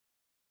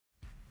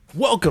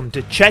Welcome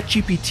to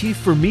ChatGPT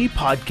for Me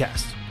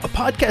podcast, a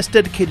podcast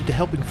dedicated to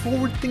helping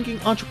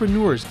forward-thinking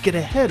entrepreneurs get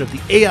ahead of the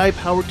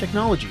AI-powered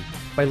technology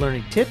by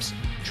learning tips,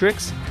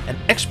 tricks, and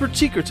expert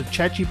secrets of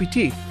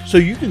ChatGPT so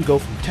you can go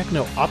from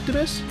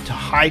techno-optimist to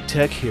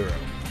high-tech hero.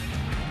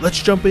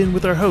 Let's jump in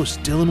with our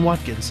host, Dylan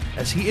Watkins,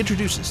 as he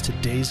introduces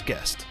today's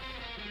guest.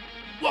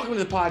 Welcome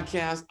to the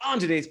podcast. On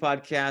today's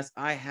podcast,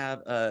 I have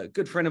a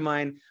good friend of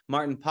mine,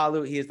 Marten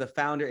Palu. He is the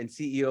founder and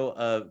CEO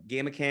of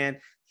Gamecan.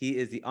 He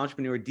is the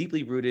entrepreneur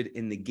deeply rooted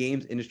in the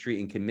games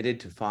industry and committed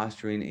to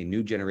fostering a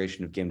new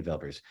generation of game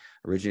developers.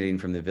 Originating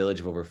from the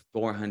village of over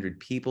 400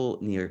 people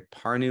near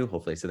Pärnu,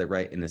 hopefully I said that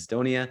right, in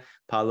Estonia,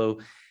 Palu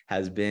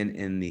has been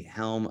in the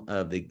helm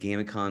of the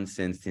Gamecan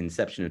since the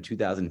inception of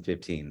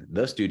 2015.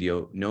 The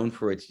studio, known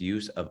for its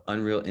use of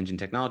Unreal Engine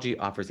technology,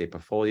 offers a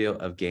portfolio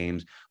of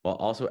games while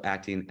also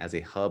acting as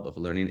a hub of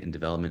learning and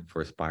development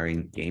for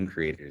aspiring game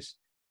creators.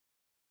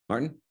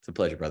 Marten, it's a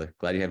pleasure, brother.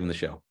 Glad you have him on the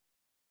show.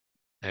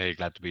 Hey,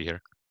 glad to be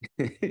here.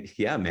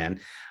 Yeah, man.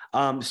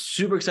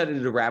 Super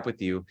excited to wrap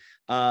with you.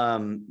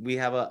 We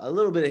have a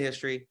little bit of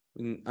history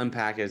we can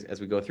unpack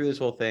as we go through this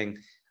whole thing.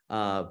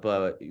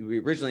 But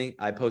originally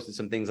I posted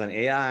some things on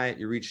AI.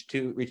 You reached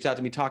out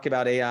to me, talk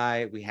about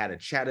AI. We had a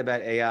chat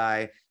about AI,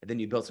 and then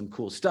you built some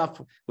cool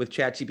stuff with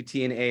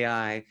ChatGPT and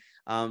AI.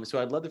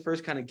 So I'd love to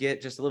first kind of get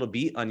just a little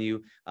beat on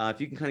you. If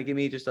you can kind of give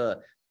me just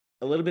a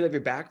little bit of your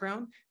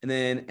background and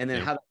then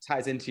how that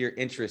ties into your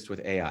interest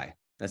with AI.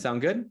 That sound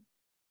good?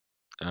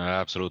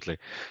 Absolutely.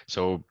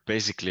 So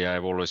basically,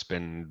 I've always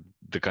been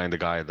the kind of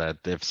guy that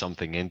if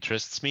something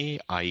interests me,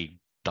 I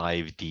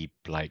dive deep.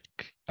 Like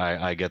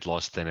I get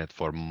lost in it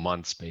for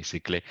months,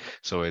 basically.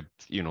 So it,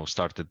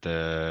 started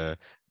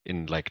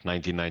in like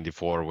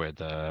 1994 with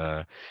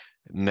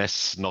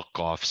NES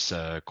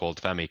knockoffs called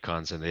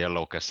famicons and the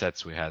yellow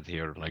cassettes we had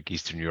here, like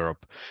Eastern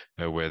Europe,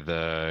 with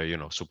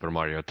Super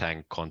Mario,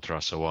 Tank, Contra,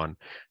 so on.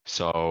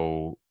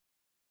 So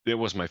it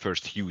was my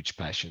first huge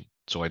passion.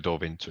 So I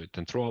dove into it,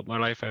 and throughout my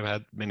life, I've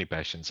had many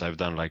passions. I've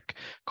done like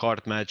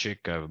card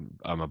magic.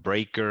 I'm a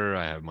breaker.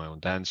 I have my own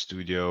dance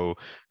studio.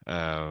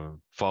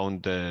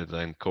 Founded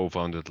and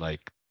co-founded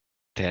like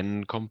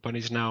 10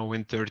 companies now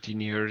in 13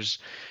 years.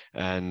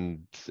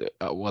 And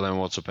what I'm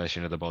also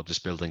passionate about is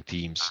building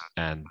teams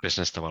and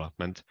business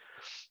development.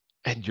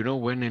 And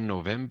when in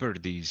November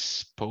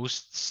these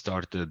posts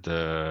started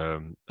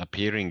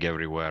appearing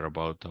everywhere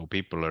about how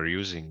people are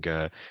using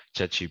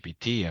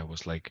ChatGPT, I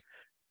was like,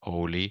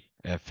 holy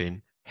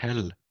effing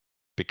hell.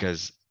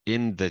 Because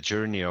in the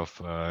journey of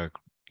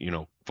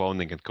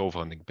founding and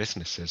co-founding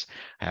businesses,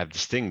 I have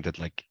this thing that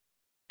like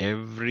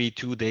every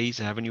 2 days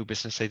I have a new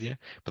business idea,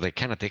 but I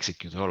cannot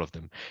execute all of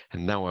them.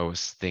 And now I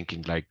was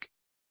thinking like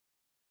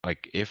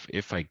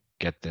if I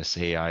get this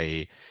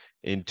AI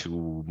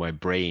into my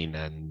brain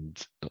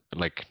and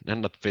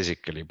not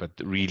physically, but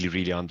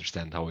really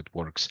understand how it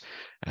works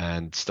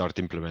and start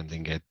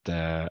implementing it,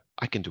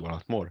 I can do a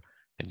lot more.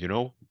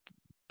 And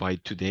by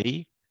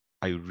today,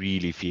 I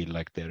really feel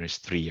like there is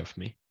 3 of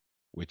me,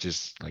 which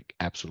is like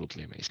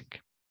absolutely amazing.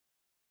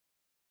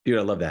 Dude,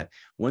 I love that.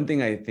 One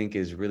thing I think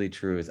is really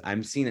true is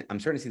I'm starting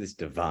to see this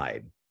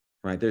divide,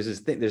 right?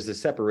 There's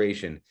this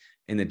separation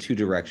in the two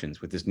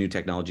directions with this new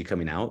technology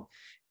coming out.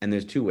 And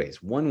there's two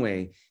ways. One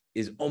way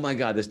is, oh my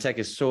God, this tech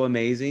is so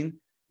amazing.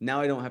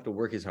 Now I don't have to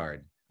work as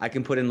hard. I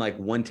can put in like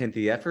 1/10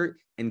 the effort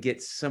and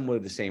get somewhat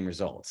of the same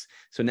results.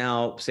 So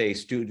now, say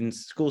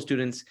school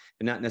students,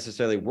 they're not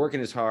necessarily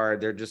working as hard.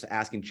 They're just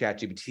asking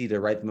ChatGPT to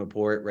write them a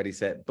report, ready,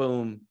 set,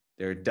 boom,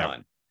 they're done.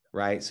 Yep.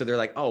 Right. So they're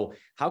like, oh,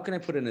 how can I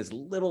put in as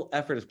little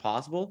effort as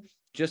possible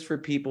just for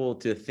people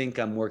to think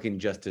I'm working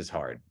just as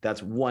hard?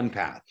 That's one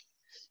path.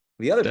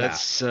 The other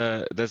path.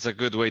 That's a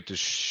good way to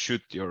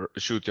shoot your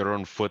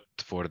own foot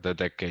for the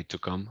decade to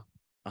come.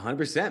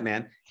 100%,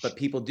 man. But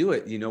people do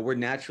it.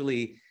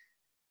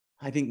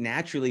 I think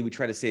naturally we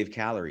try to save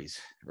calories,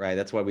 right?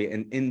 That's why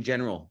in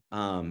general,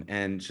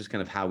 and it's just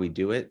kind of how we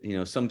do it.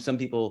 Some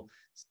people,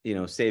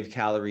 save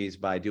calories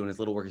by doing as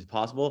little work as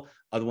possible.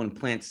 Other one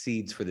plant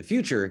seeds for the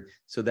future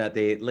so that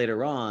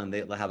later on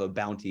they'll have a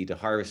bounty to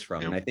harvest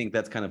from. Yep. And I think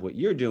that's kind of what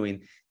you're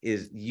doing,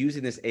 is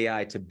using this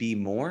AI to be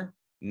more,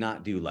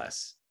 not do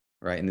less.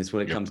 Right. And this is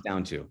what it comes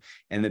down to.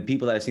 And the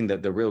people that I've seen,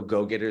 the real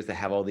go-getters that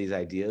have all these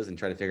ideas and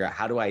try to figure out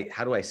how do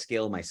I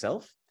scale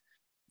myself,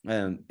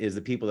 is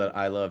the people that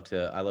I love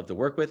to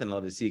work with and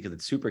love to see, because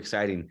it's super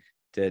exciting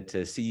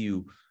to see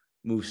you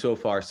move so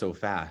far so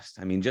fast.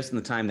 I mean, just in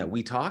the time that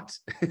we talked,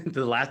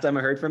 the last time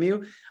I heard from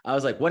you, I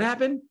was like, what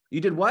happened?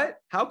 You did what?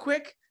 How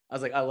quick? I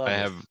was like, I love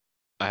this.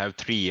 I have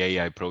 3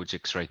 AI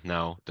projects right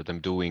now that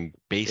I'm doing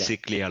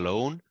basically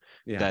alone.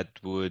 Yeah. That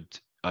would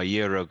a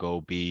year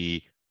ago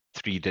be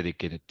 3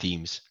 dedicated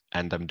teams,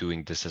 and I'm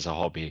doing this as a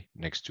hobby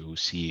next to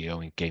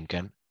CEO in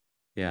Gamecan.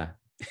 Yeah.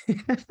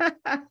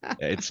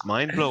 It's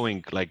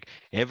mind-blowing. Like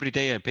every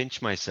day I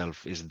pinch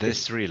myself, is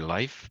this real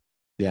life?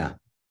 Yeah.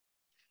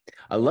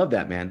 I love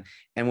that, man.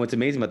 And what's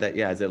amazing about that,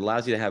 is it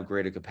allows you to have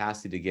greater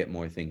capacity to get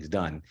more things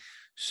done.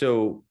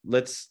 So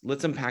let's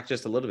unpack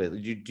just a little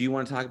bit. Do you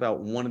want to talk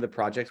about one of the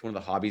projects, one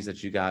of the hobbies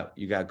that you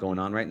got going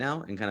on right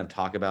now, and kind of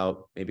talk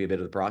about maybe a bit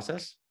of the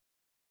process?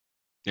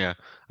 Yeah,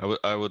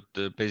 I would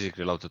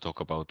basically love to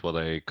talk about what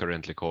I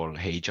currently call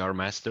HR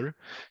master.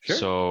 Sure.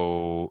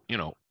 So,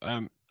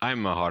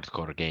 I'm a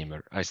hardcore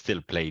gamer. I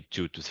still play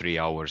 2 to 3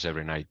 hours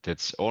every night.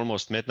 It's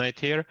almost midnight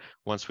here.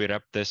 Once we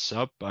wrap this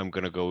up, I'm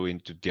gonna go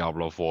into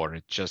Diablo 4.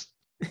 It just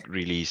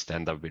released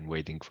and I've been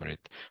waiting for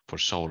it for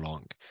so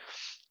long.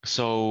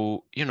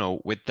 So,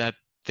 with that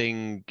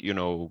thing,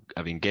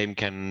 having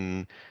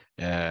Gamecan,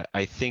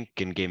 I think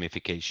in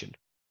gamification.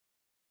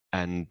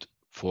 And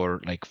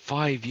for like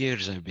 5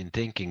 years, I've been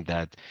thinking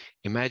that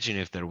imagine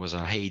if there was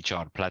a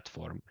HR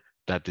platform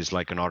that is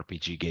like an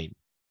RPG game.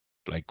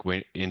 Like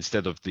when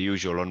instead of the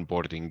usual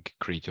onboarding,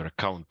 create your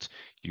account,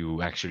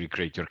 you actually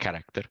create your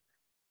character.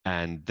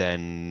 And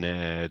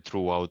then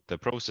throughout the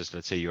process,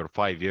 let's say you're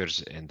 5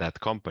 years in that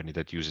company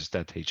that uses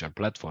that HR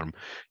platform,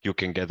 you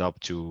can get up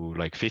to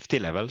like 50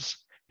 levels.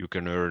 You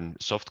can earn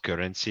soft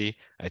currency,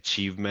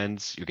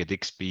 achievements, you get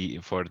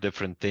XP for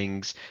different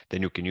things.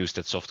 Then you can use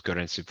that soft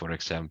currency, for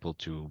example,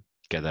 to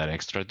get an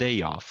extra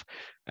day off.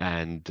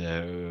 And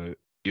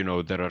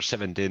there are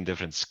 17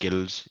 different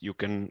skills you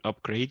can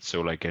upgrade.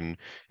 So like in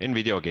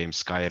video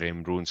games,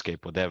 Skyrim,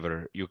 RuneScape,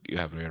 whatever, you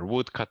have your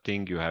wood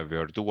cutting, you have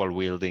your dual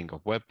wielding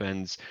of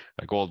weapons,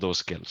 like all those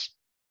skills.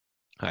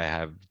 I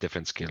have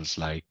different skills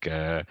like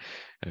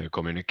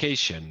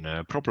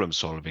communication, problem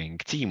solving,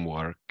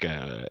 teamwork,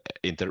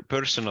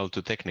 interpersonal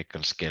to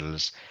technical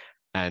skills.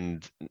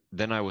 And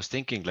then I was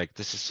thinking like,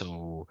 this is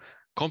so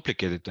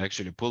complicated to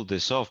actually pull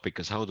this off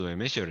because how do I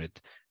measure it?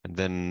 And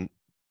then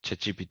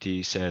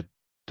ChatGPT said,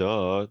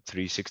 duh,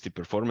 360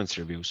 performance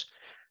reviews.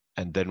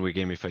 And then we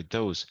gamified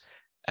those.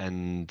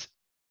 And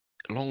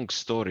long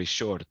story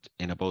short,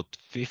 in about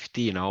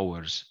 15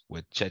 hours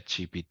with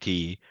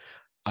ChatGPT,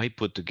 I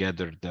put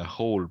together the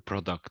whole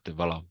product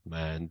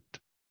development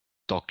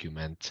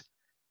document,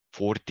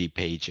 40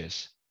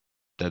 pages,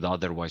 that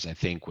otherwise I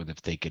think would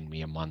have taken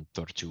me a month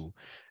or two.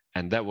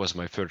 And that was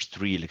my first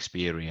real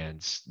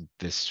experience,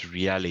 this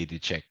reality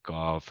check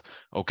of,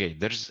 okay,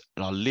 there's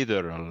a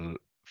literal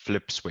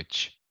flip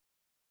switch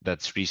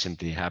that's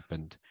recently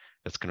happened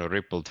that's going to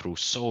ripple through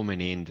so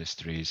many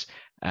industries.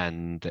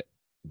 And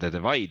the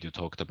divide you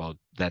talked about,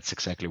 that's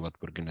exactly what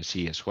we're going to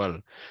see as well.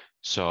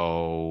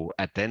 So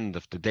at the end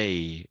of the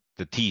day,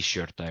 the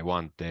t-shirt I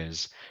want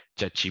is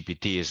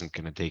ChatGPT isn't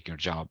going to take your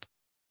job.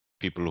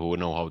 People who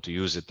know how to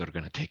use it are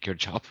going to take your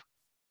job.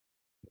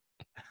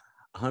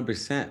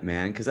 100%,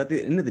 man. Because at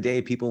the end of the day,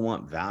 people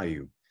want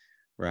value,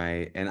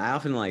 right? And I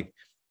often like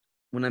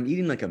when I'm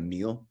eating like a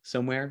meal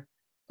somewhere,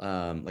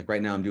 like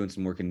right now I'm doing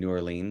some work in New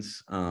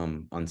Orleans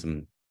on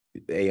some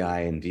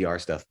AI and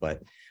VR stuff,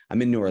 but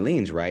I'm in New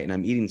Orleans, right? And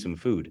I'm eating some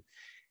food.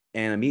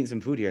 And I'm eating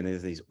some food here, and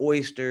there's these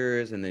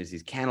oysters and there's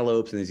these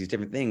cantaloupes and there's these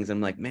different things. I'm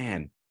like,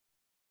 man,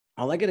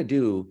 all I got to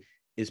do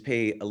is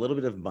pay a little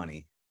bit of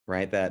money,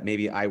 right? That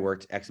maybe I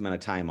worked X amount of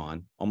time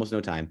on, almost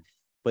no time.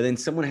 But then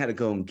someone had to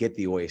go and get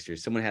the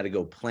oysters. Someone had to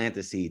go plant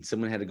the seeds.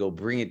 Someone had to go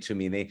bring it to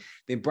me. And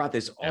they brought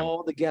this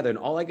all together. And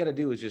all I got to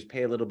do is just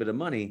pay a little bit of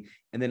money.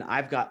 And then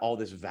I've got all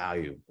this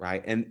value,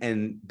 right?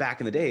 And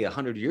back in the day,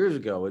 100 years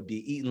ago, it'd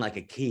be eaten like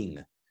a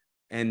king.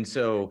 And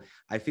so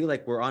I feel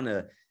like we're on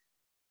a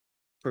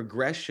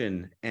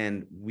progression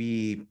and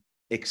we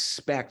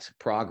expect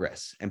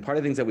progress. And part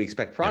of the things that we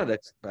expect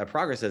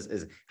progress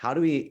is how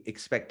do we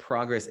expect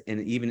progress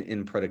even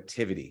in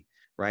productivity,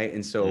 right?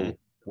 And so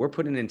we're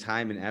putting in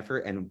time and effort.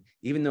 And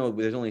even though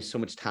there's only so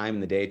much time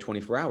in the day,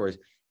 24 hours,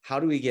 how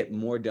do we get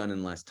more done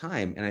in less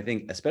time? And I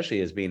think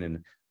especially as being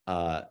an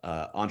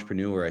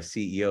entrepreneur, a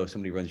CEO,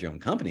 somebody who runs your own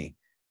company,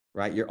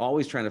 right? You're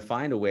always trying to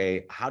find a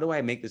way, how do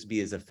I make this be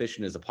as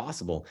efficient as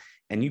possible?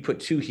 And you put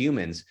two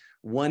humans,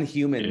 one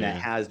human that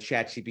has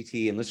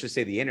ChatGPT and let's just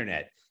say the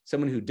internet,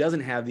 someone who doesn't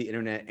have the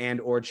internet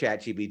and or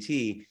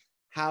ChatGPT,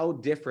 how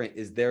different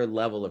is their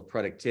level of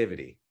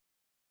productivity?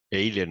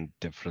 Alien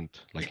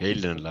different, like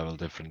alien level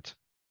different.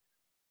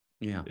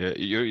 Yeah.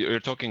 You're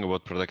talking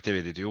about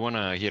productivity. Do you want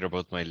to hear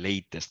about my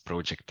latest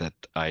project that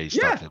I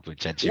started with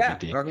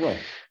ChatGPT? Yeah, rock and roll.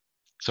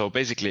 So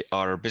basically,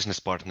 our business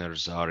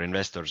partners, our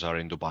investors are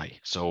in Dubai.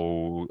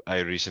 So I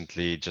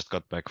recently just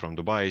got back from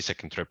Dubai,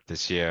 second trip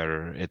this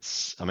year.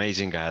 It's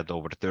amazing. I had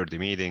over 30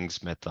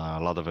 meetings, met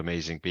a lot of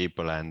amazing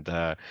people, and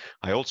I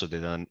also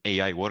did an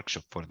AI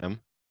workshop for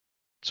them.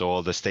 So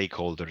all the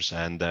stakeholders,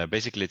 and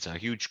basically it's a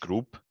huge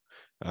group.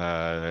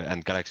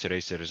 And Galaxy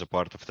Racer is a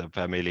part of the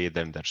family.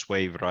 Then there's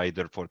Wave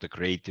Rider for the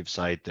creative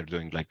side. They're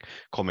doing like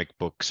comic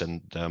books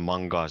and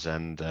mangas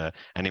and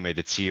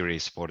animated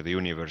series for the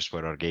universe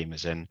where our game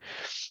is in.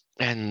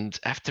 And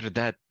after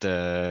that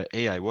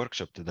AI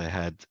workshop that I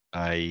had,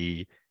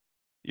 I,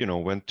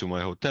 went to my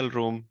hotel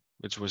room,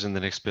 which was in the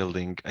next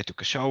building. I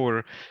took a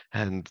shower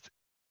and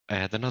I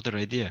had another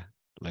idea,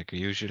 like I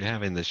usually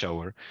have in the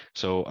shower.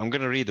 So I'm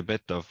going to read a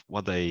bit of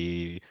what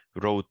I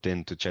wrote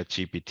into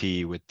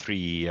ChatGPT with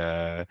 3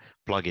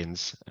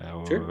 plugins.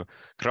 Sure.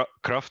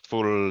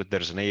 Craftful,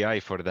 there's an AI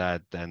for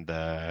that, and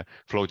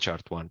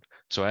flowchart one.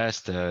 So I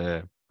asked,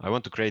 I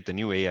want to create a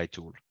new AI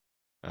tool.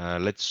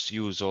 Let's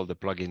use all the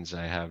plugins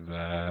I have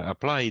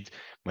applied.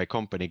 My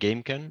company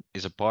Gamecan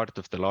is a part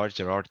of the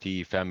larger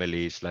RT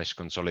family /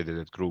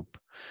 consolidated group.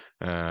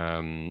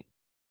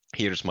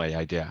 Here's my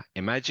idea.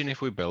 Imagine if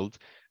we build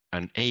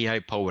an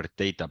AI-powered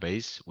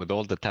database with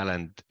all the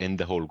talent in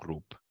the whole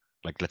group,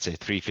 like let's say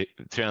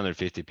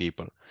 350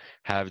 people,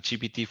 have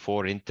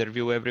GPT-4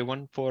 interview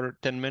everyone for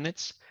 10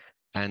 minutes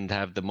and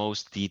have the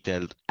most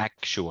detailed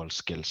actual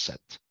skill set.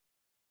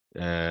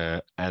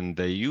 And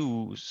then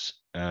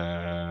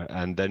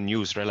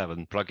use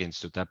relevant plugins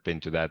to tap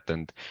into that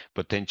and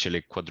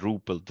potentially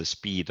quadruple the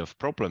speed of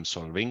problem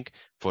solving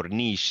for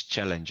niche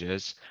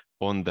challenges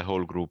on the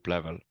whole group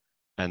level.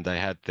 And I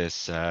had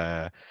this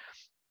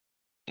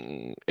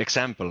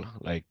example,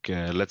 like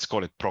let's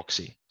call it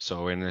proxy.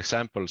 So in an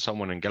example,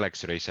 someone in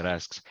Galaxy Racer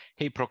asks,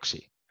 hey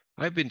proxy,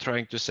 I've been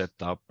trying to set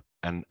up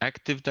an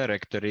Active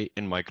Directory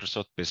in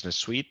Microsoft Business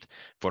Suite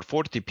for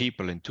 40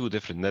 people in 2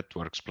 different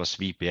networks plus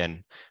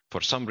VPN. For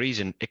some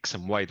reason, X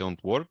and Y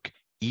don't work,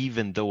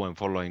 even though I'm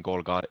following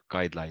all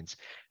guidelines.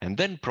 And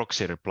then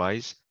proxy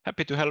replies,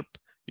 happy to help,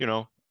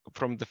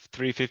 from the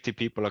 350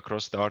 people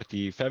across the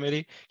RT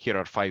family, here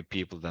are 5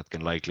 people that can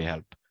likely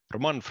help.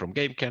 Roman from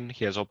Gamecan,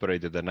 he has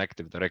operated an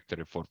Active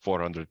Directory for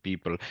 400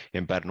 people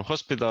in Pärnu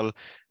Hospital,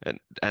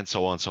 and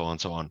so on, so on,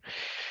 so on.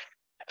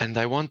 And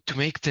I want to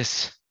make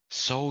this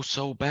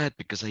so bad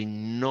because I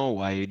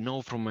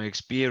know from my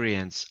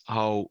experience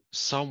how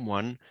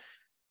someone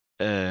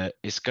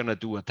is gonna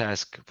do a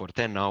task for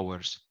 10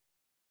 hours.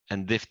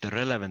 And if the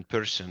relevant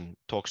person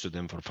talks to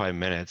them for 5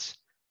 minutes,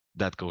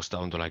 that goes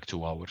down to like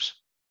 2 hours.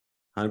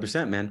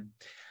 100%, man.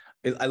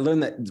 I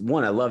learned that,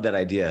 one, I love that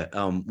idea.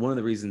 One of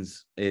the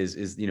reasons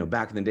is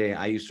back in the day,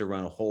 I used to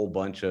run a whole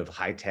bunch of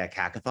high-tech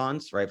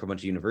hackathons, right, for a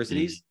bunch of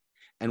universities.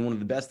 And one of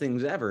the best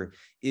things ever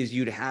is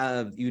you'd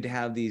have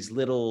these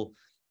little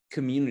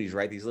communities,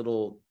 right? These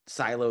little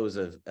silos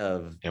of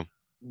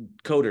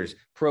coders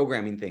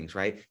programming things,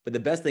 right? But the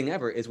best thing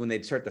ever is when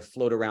they'd start to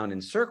float around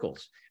in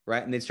circles,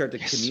 right? And they'd start to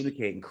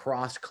communicate and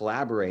cross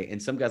collaborate.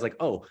 And some guys like,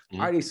 oh, I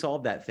already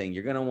solved that thing.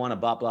 You're going to want to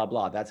blah, blah,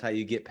 blah. That's how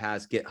you get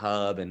past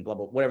GitHub and blah,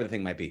 blah, whatever the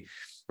thing might be,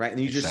 right?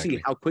 And you just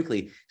see how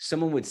quickly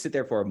someone would sit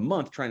there for a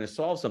month trying to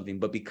solve something,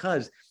 but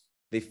because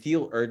they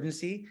feel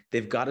urgency,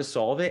 they've got to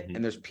solve it.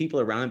 And there's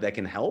people around them that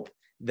can help,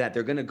 that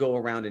they're going to go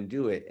around and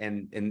do it.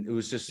 And it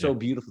was just so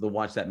beautiful to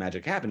watch that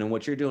magic happen. And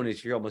what you're doing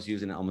is you're almost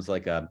using it almost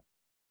like a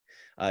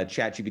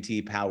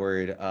ChatGPT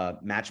powered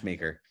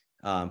matchmaker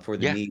for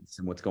the needs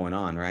and what's going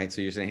on, right?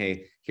 So you're saying,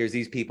 hey, here's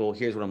these people,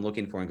 here's what I'm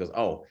looking for, and goes,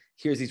 oh,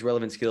 here's these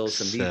relevant skills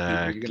from these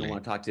people. You're going to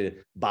want to talk to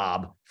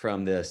Bob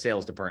from the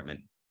sales department,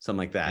 something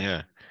like that.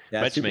 Yeah.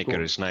 That's Matchmaker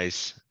cool. is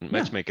nice.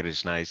 Matchmaker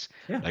is nice.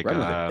 Yeah, like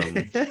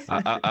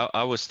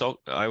I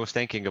was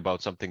thinking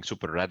about something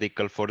super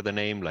radical for the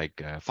name,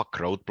 like fuck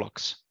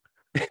roadblocks,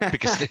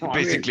 because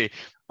basically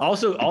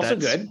also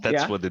good.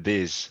 That's what it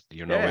is.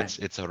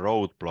 It's a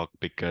roadblock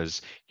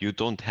because you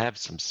don't have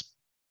some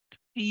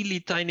really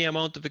tiny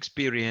amount of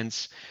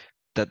experience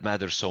that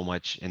matters so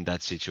much in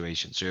that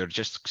situation. So you're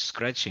just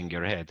scratching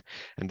your head.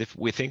 And if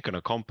we think on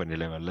a company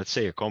level, let's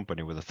say a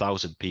company with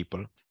 1,000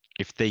 people,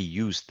 if they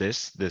use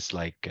this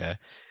like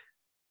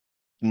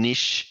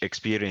niche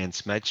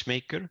experience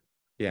matchmaker,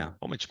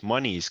 how much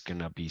money is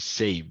gonna be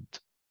saved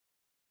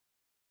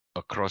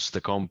across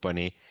the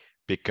company?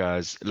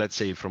 Because let's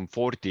say from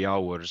 40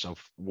 hours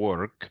of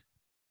work,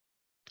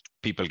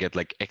 people get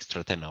like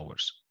extra 10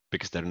 hours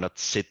because they're not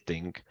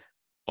sitting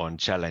on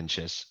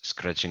challenges,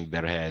 scratching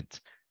their head.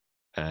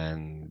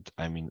 And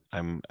I mean,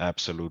 I'm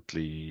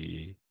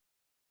absolutely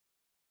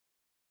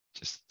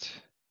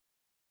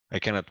I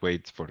cannot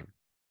wait for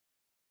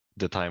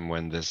the time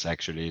when this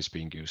actually is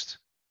being used.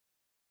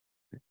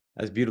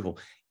 That's beautiful.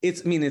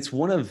 It's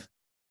one of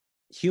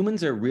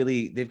humans are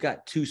really, they've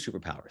got 2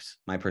 superpowers.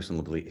 My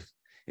personal belief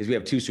is we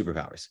have 2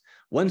 superpowers.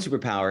 One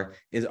superpower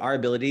is our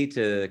ability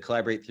to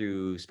collaborate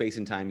through space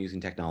and time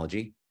using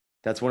technology.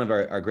 That's one of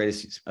our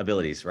greatest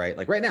abilities, right?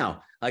 Like right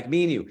now, like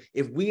me and you,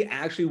 if we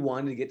actually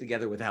wanted to get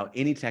together without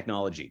any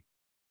technology,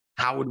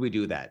 how would we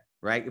do that,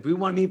 right? If we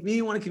want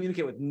to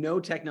communicate with no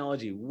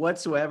technology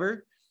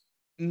whatsoever,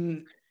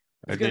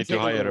 I need to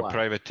hire a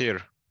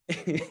privateer.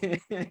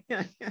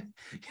 Yeah,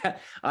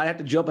 I'd have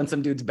to jump on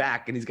some dude's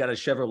back and he's got to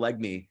Chevrolet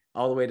me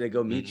all the way to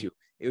go meet you.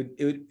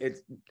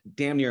 It's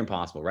damn near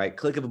impossible, right?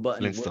 Click of a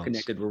button, we're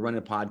connected, we're running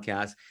a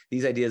podcast.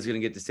 These ideas are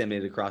going to get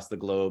disseminated across the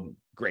globe.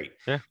 Great.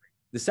 Yeah.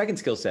 The second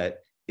skill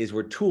set is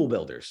we're tool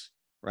builders,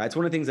 right? It's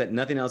one of the things that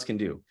nothing else can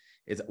do.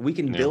 Is we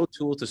can build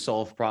tools to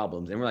solve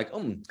problems. And we're like,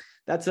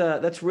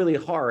 that's really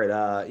hard.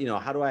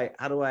 How do I,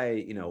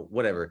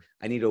 whatever.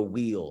 I need a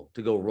wheel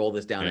to go roll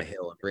this down a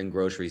hill and bring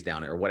groceries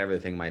down it or whatever the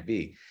thing might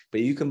be.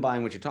 But you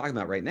combine what you're talking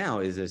about right now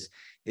is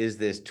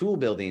this tool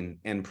building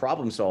and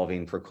problem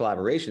solving for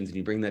collaborations, and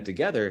you bring that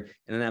together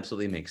and it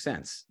absolutely makes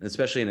sense,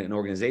 especially in an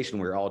organization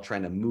where you're all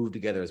trying to move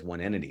together as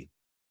one entity.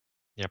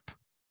 Yep.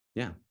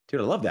 Yeah, dude,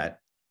 I love that.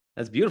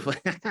 That's beautiful.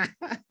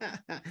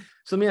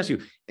 So let me ask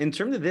you, in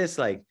terms of this,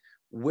 like,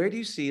 where do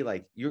you see,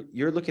 like,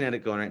 you're looking at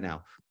it going right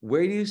now,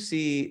 where do you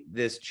see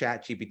this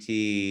chat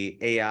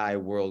GPT AI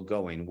world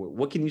going?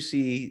 What can you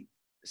see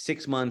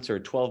 6 months or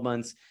 12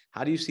 months?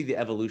 How do you see the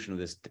evolution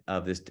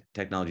of this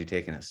technology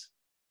taking us?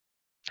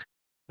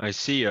 I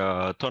see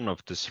a ton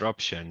of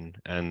disruption,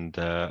 and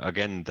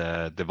again,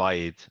 the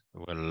divide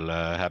will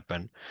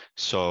happen.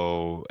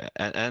 So,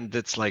 and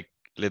it's like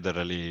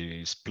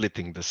literally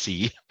splitting the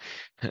sea.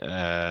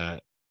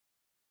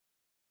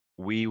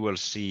 We will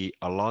see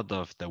a lot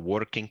of the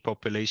working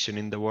population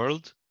in the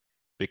world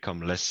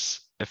become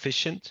less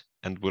efficient,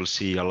 and we'll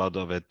see a lot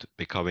of it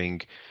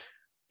becoming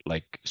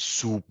like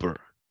super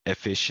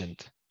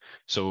efficient.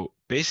 So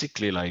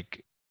basically,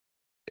 like,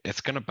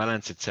 it's going to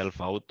balance itself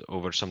out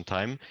over some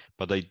time,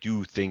 but I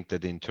do think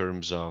that in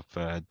terms of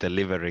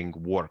delivering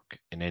work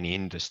in any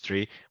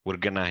industry, we're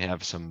going to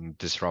have some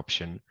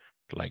disruption,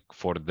 like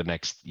for the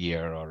next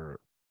year or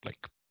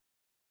like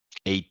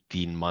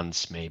 18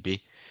 months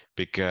maybe,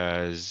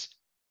 because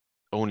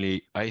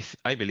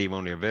I believe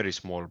only a very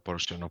small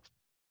portion of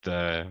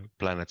the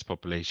planet's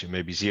population,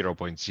 maybe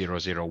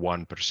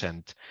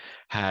 0.001%,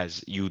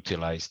 has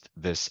utilized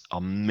this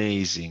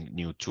amazing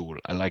new tool.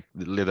 I like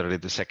literally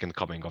the second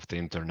coming of the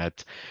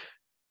internet,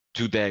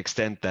 to the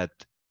extent that,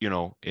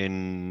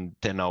 in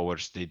 10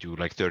 hours, they do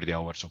like 30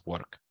 hours of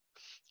work.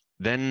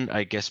 Then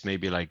I guess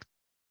maybe like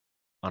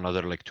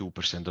another like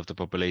 2% of the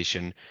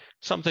population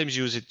sometimes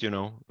use it,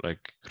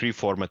 like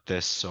reformat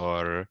this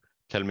or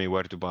tell me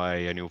where to buy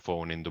a new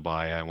phone in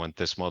Dubai. I want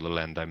this model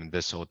and I'm in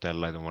this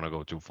hotel. I don't want to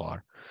go too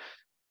far.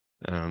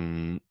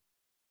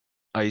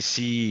 I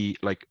see,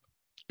 like,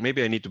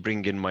 maybe I need to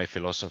bring in my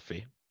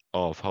philosophy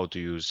of how to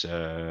use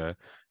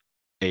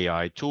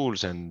AI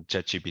tools and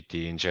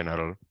ChatGPT in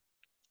general,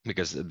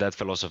 because that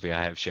philosophy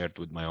I have shared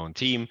with my own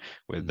team,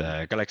 with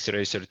the Galaxy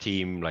Racer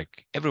team,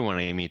 like everyone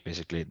I meet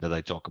basically that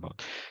I talk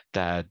about,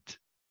 that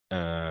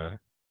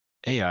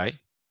AI,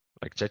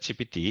 like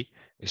ChatGPT,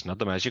 is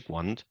not a magic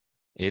wand,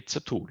 it's a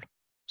tool.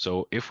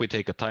 So if we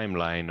take a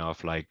timeline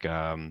of like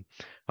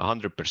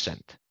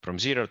 100%, from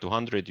 0 to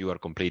 100, you are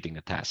completing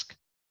a task.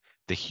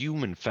 The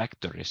human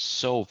factor is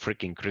so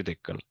freaking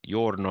critical.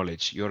 Your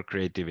knowledge, your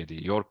creativity,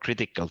 your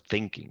critical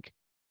thinking,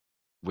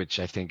 which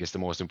I think is the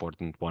most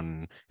important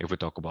one if we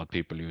talk about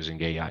people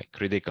using AI,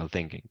 critical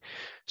thinking.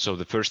 So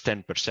the first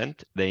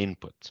 10%, the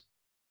input.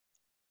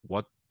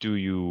 What do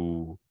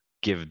you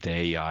give the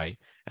AI?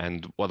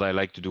 And what I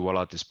like to do a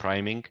lot is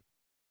priming.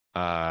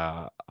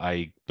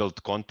 I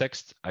build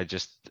context. I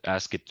just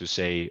ask it to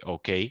say,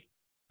 okay,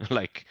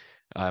 like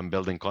I'm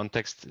building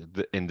context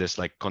in this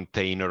like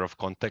container of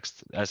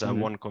context as a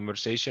one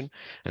conversation,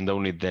 and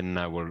only then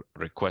I will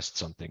request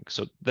something.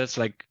 So that's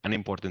like an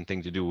important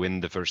thing to do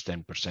in the first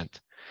 10%.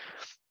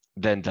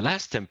 Then the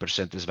last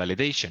 10% is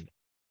validation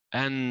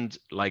and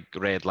like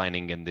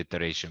redlining and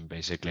iteration,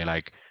 basically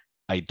like,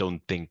 I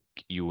don't think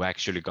you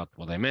actually got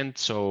what I meant,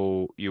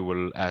 so you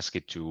will ask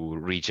it to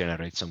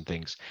regenerate some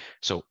things.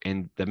 So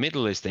in the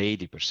middle is the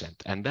 80%,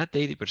 and that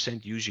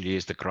 80% usually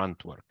is the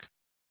grunt work,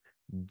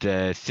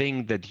 the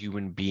thing that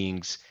human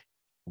beings,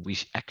 we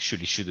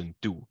actually shouldn't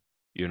do,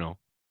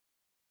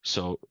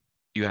 So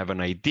you have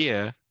an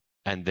idea,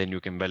 and then you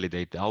can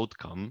validate the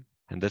outcome,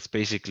 and that's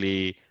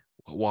basically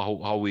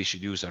how we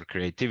should use our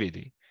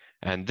creativity.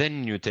 And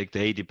then you take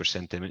the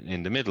 80%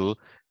 in the middle,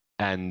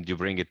 and you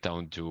bring it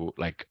down to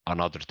like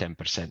another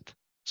 10%.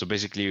 So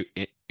basically,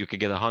 you can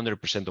get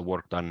 100% of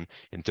work done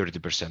in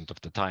 30% of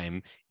the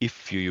time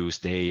if you use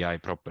the AI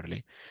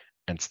properly.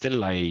 And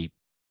still, I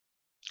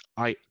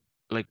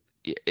like,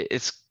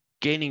 it's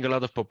gaining a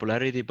lot of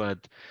popularity,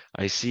 but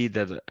I see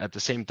that at the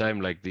same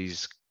time, like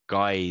these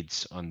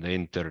guides on the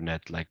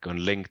internet, like on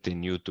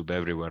LinkedIn, YouTube,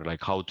 everywhere,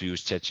 like how to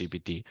use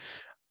ChatGPT,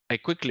 I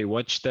quickly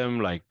watch them,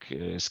 like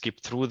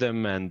skip through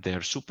them, and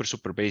they're super,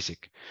 super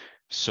basic.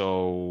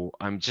 So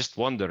I'm just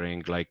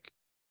wondering, like,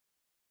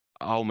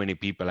 how many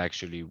people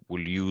actually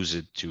will use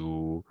it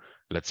to,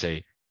 let's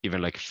say, even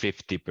like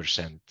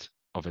 50%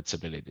 of its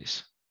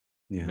abilities.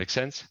 Yeah. Make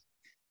sense?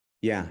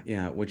 Yeah.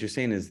 What you're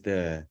saying is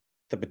the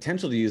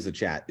potential to use the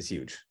chat is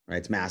huge, right?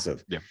 It's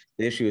massive. Yeah.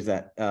 The issue is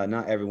that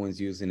not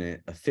everyone's using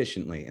it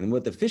efficiently. And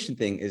what the efficient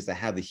thing is to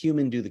have the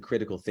human do the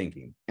critical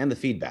thinking and the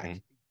feedback,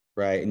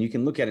 right? And you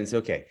can look at it and say,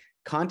 okay,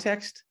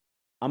 context,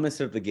 I'm going to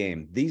set up the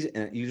game. These,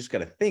 you just got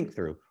to think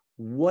through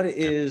what it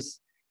is,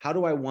 how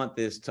do I want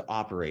this to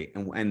operate?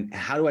 And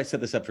how do I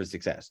set this up for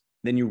success?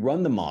 Then you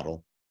run the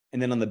model.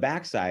 And then on the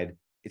backside,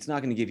 it's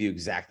not going to give you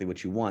exactly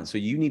what you want. So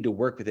you need to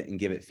work with it and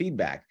give it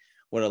feedback.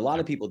 What a lot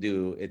of people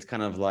do, it's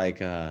kind of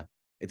like,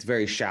 it's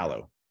very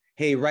shallow.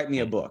 Hey, write me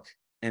a book.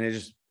 And it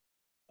just,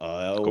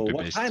 well,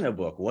 what kind of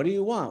book? What do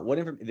you want? What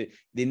information?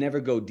 They never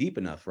go deep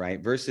enough,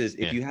 right? Versus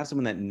if you have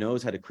someone that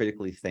knows how to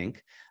critically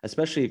think,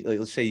 especially if, like,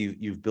 let's say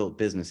you've built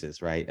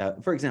businesses, right?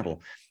 For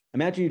example,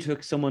 imagine you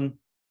took someone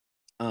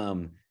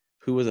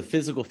who was a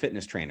physical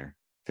fitness trainer,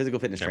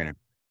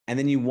 and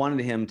then you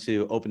wanted him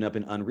to open up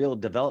an Unreal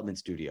development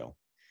studio,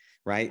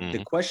 right?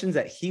 The questions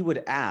that he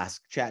would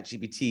ask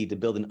ChatGPT to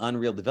build an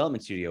Unreal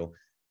development studio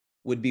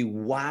would be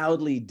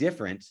wildly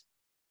different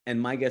And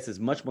my guess is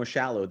much more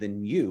shallow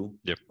than you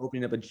Yep.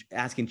 opening up and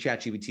asking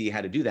ChatGPT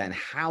how to do that and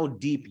how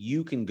deep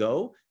you can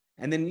go.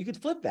 And then you could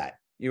flip that.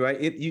 You're right.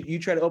 You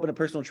try to open a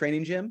personal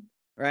training gym,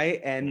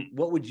 right? And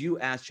what would you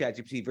ask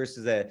ChatGPT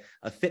versus a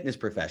fitness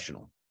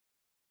professional?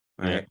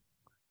 Right. Yeah.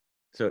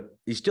 So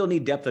you still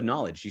need depth of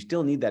knowledge. You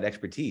still need that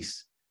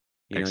expertise.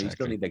 You still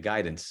Exactly. need the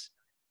guidance.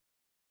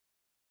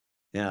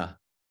 Yeah.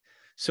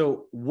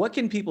 So what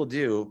can people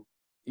do?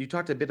 You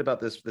talked a bit about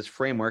this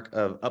framework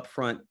of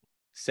upfront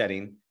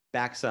setting,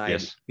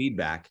 backside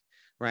feedback,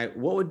 right?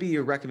 What would be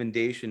your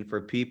recommendation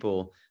for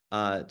people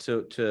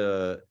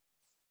to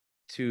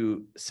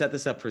set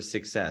this up for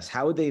success?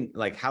 How would they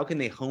how can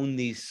they hone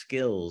these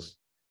skills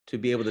to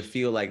be able to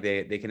feel like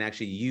they can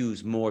actually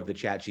use more of the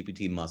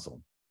ChatGPT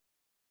muscle?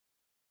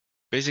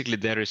 Basically,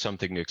 there is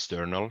something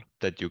external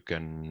that you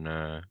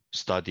can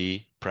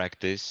study,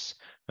 practice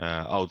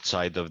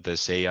outside of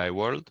this AI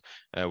world,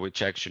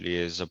 which actually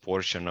is a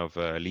portion of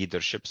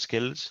leadership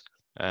skills,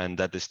 and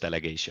that is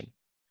delegation.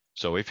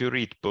 So if you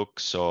read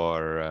books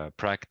or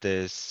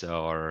practice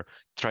or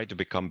try to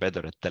become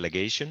better at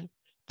delegation,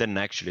 then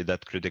actually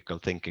that critical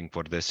thinking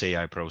for this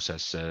AI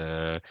process,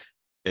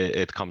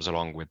 it comes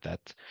along with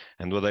that.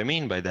 And what I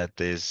mean by that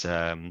is,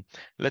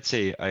 let's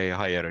say I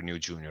hire a new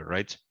junior,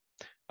 right?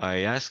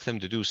 I ask them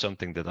to do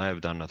something that I have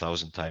done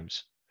 1,000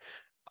 times.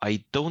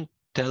 I don't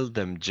tell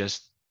them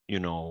just,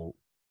 go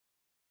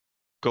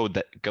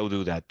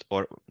do that.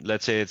 Or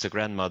let's say it's a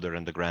grandmother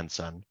and the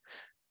grandson.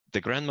 The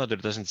grandmother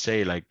doesn't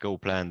say like, go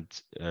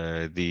plant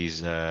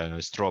these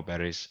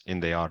strawberries in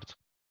the yard.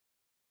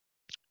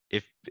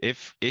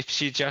 If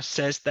she just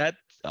says that,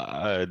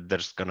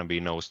 there's gonna be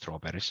no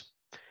strawberries.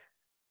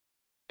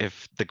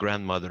 If the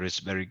grandmother is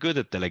very good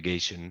at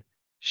delegation,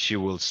 she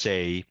will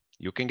say,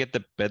 you can get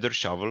the better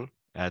shovel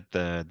at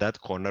that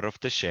corner of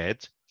the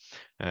shed,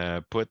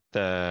 put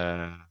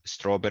the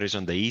strawberries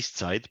on the east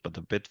side, but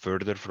a bit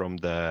further from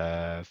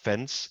the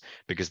fence,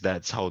 because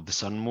that's how the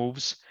sun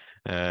moves.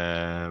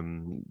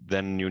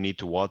 Then you need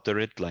to water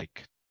it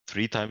like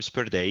 3 times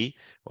per day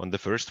on the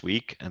first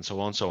week, and so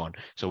on, so on.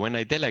 So when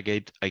I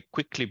delegate, I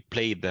quickly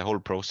play the whole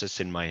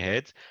process in my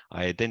head.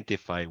 I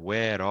identify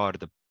where are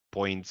the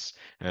points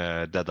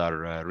that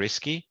are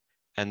risky,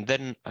 and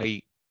then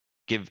I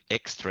give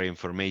extra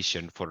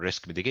information for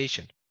risk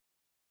mitigation.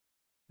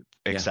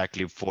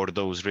 Exactly for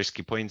those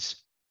risky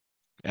points.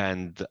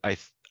 And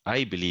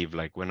I believe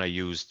like when I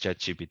use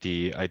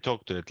ChatGPT, I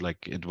talk to it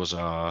like it was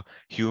a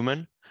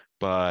human,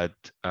 but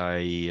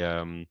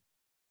I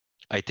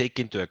take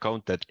into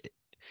account that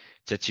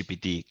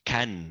ChatGPT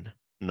can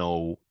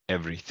know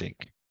everything.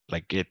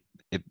 Like it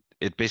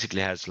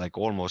basically has like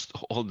almost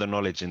all the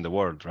knowledge in the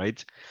world,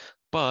 right?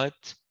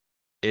 But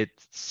it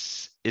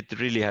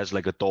really has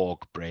like a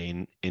dog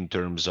brain in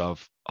terms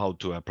of how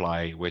to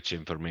apply which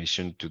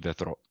information to the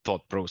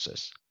thought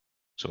process.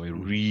 So I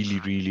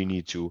really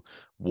need to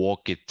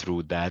walk it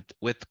through that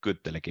with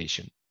good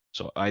delegation.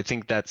 So I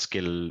think that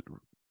skill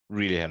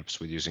really helps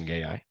with using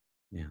AI.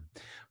 Yeah.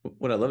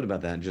 What I loved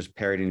about that, and just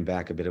parroting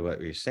back a bit of what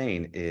you're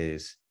saying,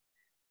 is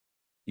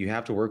you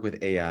have to work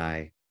with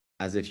AI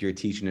as if you're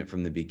teaching it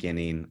from the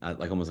beginning,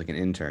 like almost like an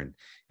intern.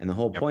 And the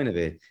whole point of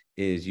it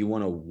is you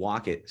want to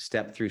walk it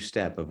step through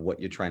step of what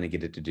you're trying to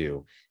get it to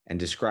do and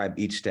describe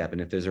each step.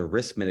 And if there's a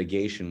risk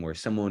mitigation where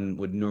someone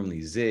would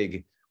normally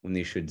zig when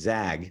they should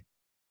zag,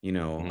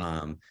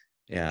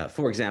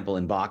 for example,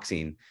 in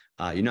boxing,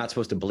 you're not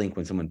supposed to blink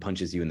when someone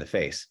punches you in the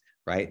face,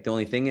 right? The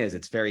only thing is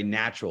it's very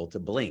natural to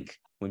blink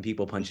when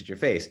people punch at your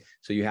face.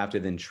 So you have to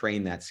then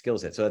train that skill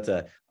set. So that's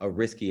a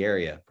risky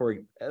area, for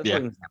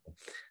example.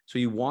 So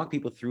you walk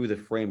people through the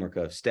framework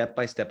of step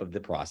by step of the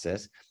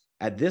process.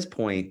 At this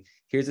point,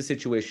 here's a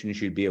situation you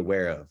should be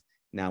aware of.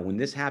 Now, when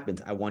this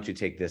happens, I want you to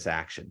take this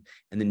action.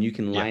 And then you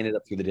can line it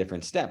up through the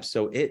different steps.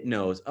 So it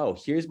knows, oh,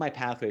 here's my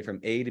pathway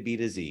from A to B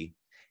to Z.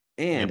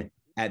 And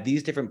at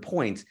these different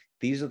points,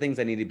 these are things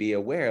I need to be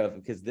aware of,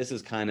 because this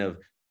is kind of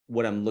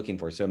what I'm looking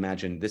for. So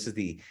imagine this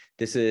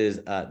is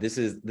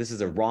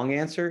a wrong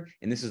answer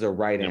and this is a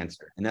right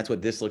answer. And that's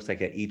what this looks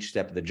like at each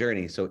step of the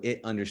journey. So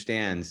it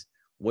understands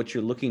what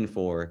you're looking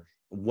for,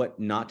 what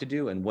not to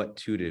do and what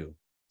to do.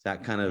 Is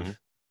that kind of,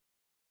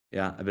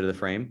 a bit of the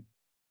frame?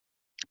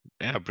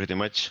 Yeah, pretty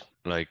much.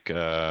 Like,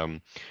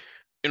 when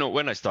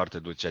I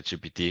started with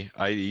ChatGPT,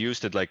 I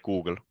used it like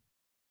Google,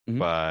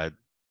 but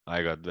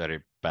I got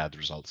very bad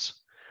results.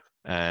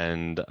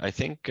 And I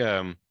think,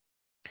 I'm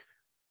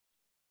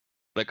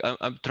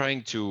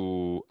trying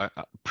to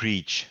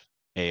preach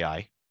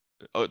AI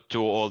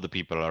to all the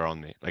people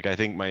around me. Like, I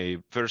think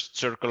my first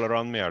circle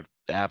around me are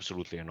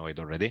absolutely annoyed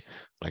already.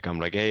 Like,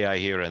 I'm like AI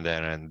here and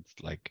there, and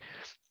like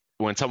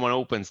when someone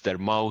opens their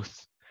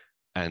mouth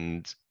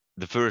and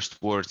the first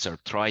words are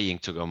trying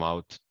to come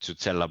out to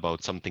tell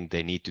about something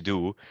they need to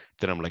do,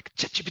 then I'm like,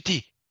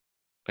 ChatGPT.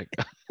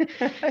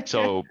 Like,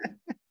 so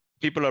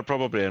people are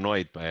probably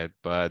annoyed by it,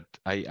 but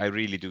I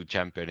really do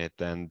champion it.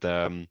 And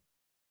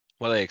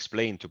what I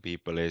explain to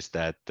people is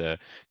that to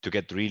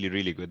get really,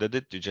 really good at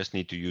it, you just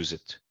need to use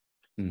it.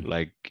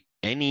 Like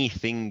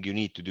anything you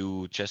need to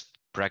do, just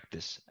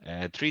practice.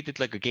 Treat it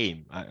like a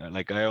game.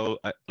 Like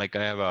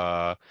I have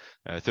a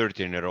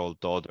 13-year-old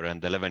daughter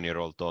and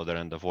 11-year-old daughter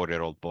and a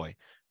 4-year-old boy.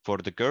 For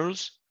the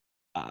girls,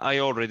 I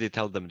already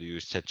tell them to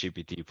use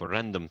ChatGPT for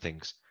random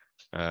things.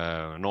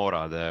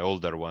 Nora, the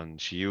older one,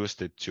 she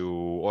used it to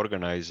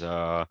organize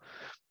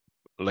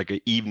like an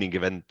evening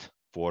event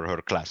for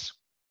her class.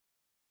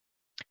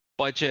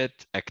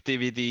 Budget,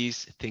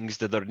 activities, things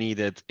that are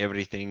needed,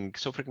 everything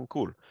so freaking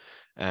cool.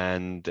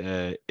 And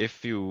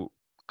if you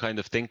kind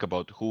of think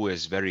about who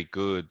is very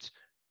good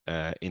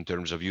in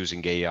terms of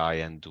using AI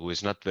and who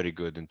is not very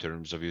good in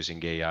terms of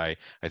using AI,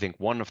 I think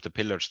one of the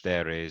pillars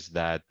there is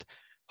that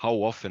how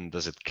often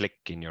does it click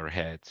in your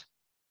head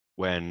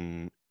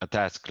when a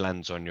task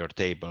lands on your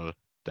table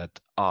that,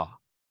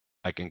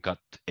 I can cut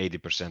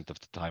 80% of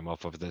the time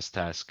off of this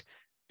task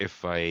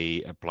if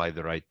I apply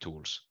the right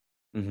tools.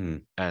 Mm-hmm.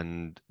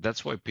 And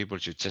that's why people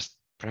should just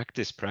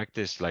practice,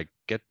 like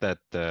get that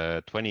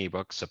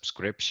 $20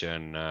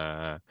 subscription.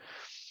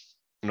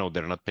 No,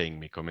 they're not paying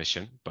me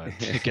commission, but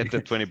get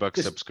the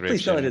 $20 subscription.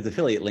 Please tell it his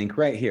affiliate link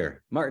right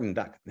here, Marten.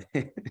 Because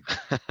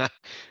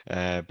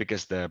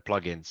the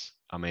plugins,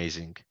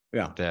 amazing.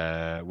 Yeah.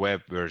 The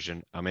web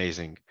version,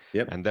 amazing.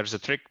 Yep. And there's a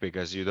trick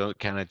because you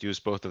cannot use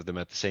both of them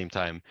at the same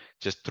time.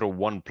 Just throw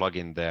one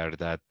plugin there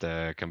that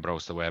can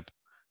browse the web,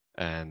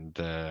 and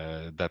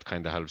that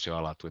kind of helps you a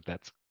lot with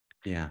that.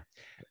 Yeah.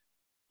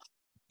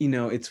 You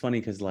know, it's funny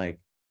because like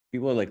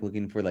people are like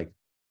looking for like,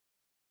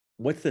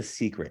 what's the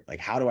secret? Like,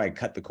 how do I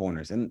cut the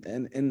corners?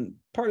 And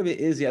part of it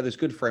is, yeah, there's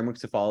good frameworks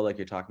to follow, like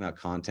you're talking about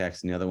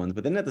context and the other ones.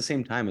 But then at the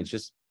same time, it's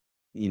just,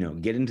 you know,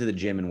 get into the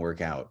gym and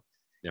work out.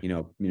 Yep. You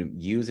know,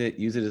 use it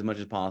as much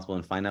as possible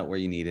and find out where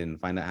you need it and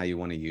find out how you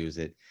want to use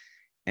it,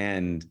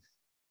 and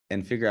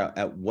figure out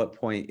at what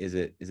point is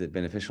it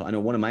beneficial. I know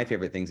one of my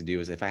favorite things to do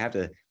is if I have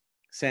to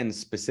send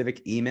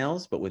specific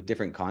emails but with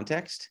different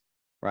context,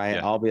 right?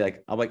 Yeah. I'll be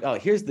like, oh,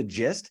 here's the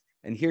gist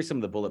and here's some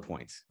of the bullet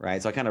points, right?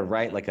 So I kind of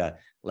write like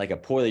a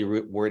poorly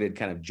worded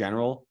kind of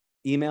general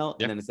email,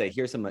 and then I say,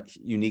 here's some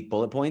unique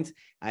bullet points.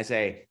 I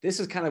say, this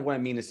is kind of what I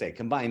mean to say.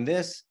 Combine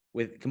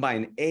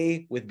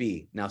A with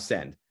B. Now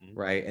send,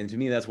 right? And to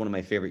me, that's one of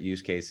my favorite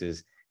use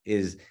cases.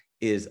 Is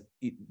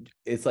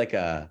it's like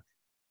a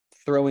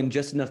throw in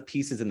just enough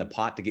pieces in the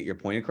pot to get your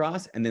point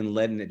across, and then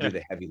letting it do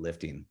the heavy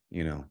lifting,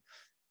 you know.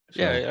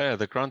 So, yeah,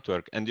 the grunt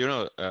work. And, you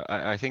know,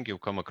 I think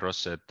you've come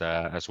across it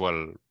as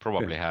well,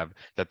 probably have,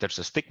 that there's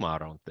a stigma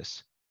around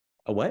this.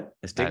 A what?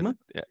 A stigma?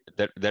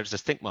 There's a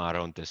stigma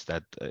around this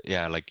that,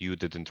 like you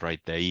didn't write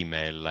the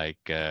email, like,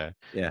 I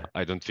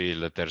don't feel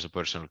that there's a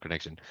personal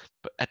connection.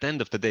 But at the end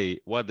of the day,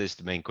 what is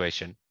the main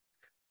question?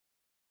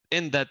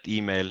 In that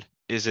email,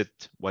 is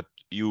it what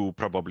you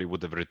probably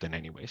would have written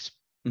anyways?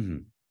 Mm-hmm.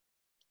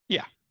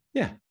 Yeah.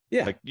 Yeah.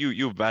 Yeah. Like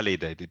you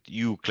validated,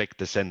 you click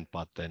the send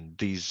button.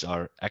 These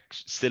are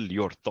still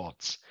your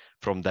thoughts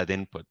from that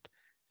input.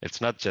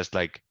 It's not just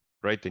like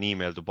write an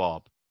email to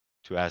Bob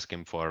to ask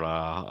him for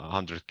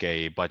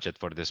 $100K budget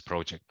for this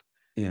project.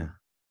 Yeah.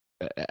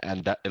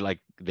 And that,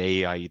 like,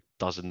 the AI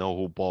doesn't know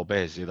who Bob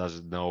is. He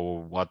doesn't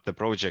know what the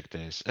project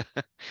is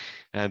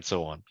and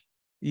so on.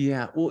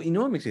 Yeah. Well, you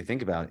know what makes me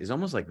think about it is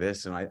almost like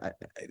this. And I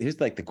here's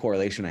like the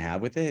correlation I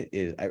have with it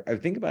is I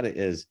think about it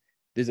as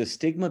there's a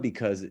stigma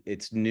because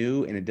it's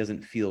new and it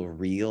doesn't feel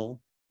real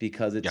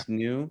because it's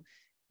new.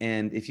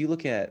 And if you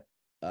look at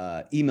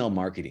email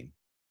marketing,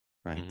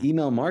 right? Mm-hmm.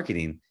 Email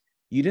marketing,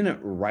 you didn't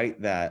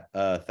write that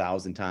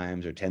 1,000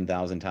 times or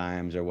 10,000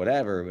 times or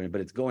whatever,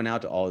 but it's going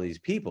out to all of these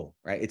people,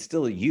 right? It's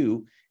still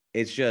you.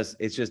 It's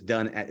just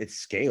done it's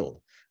scaled,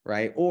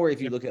 right? Or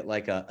if you look at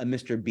like a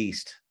Mr.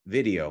 Beast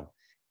video,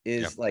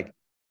 is like,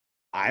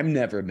 I've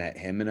never met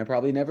him and I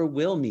probably never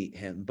will meet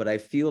him, but I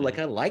feel like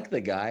I like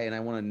the guy and I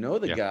want to know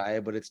the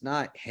guy, but it's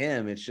not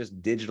him. It's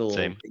just digital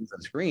things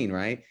on screen,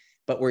 right?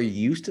 But we're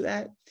used to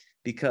that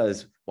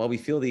because while we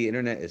feel the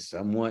internet is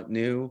somewhat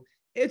new,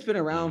 it's been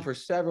around for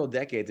several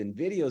decades, and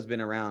video's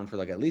been around for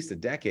like at least a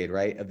decade,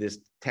 right? Of this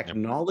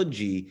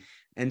technology.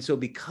 And so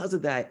because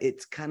of that,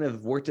 it's kind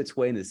of worked its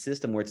way into the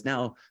system where it's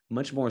now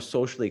much more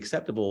socially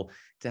acceptable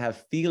to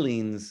have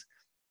feelings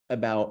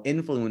about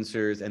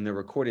influencers and their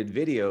recorded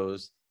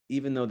videos,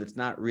 even though that's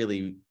not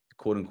really,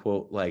 quote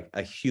unquote, like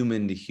a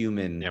human to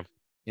human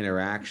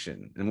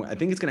interaction. And I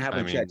think it's going to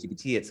happen with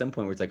ChatGPT at some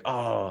point where it's like,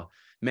 oh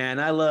man,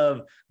 I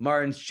love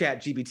Martin's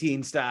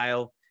ChatGPT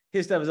style.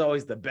 His stuff is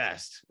always the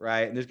best,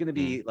 right? And there's going to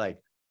be like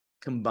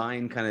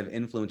combined kind of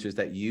influencers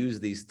that use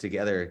these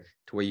together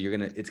to where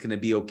it's going to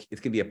be okay.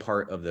 It's going to be a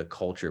part of the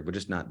culture. We're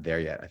just not there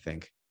yet, I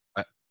think.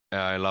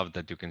 I love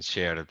that you can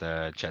share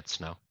the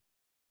chats now.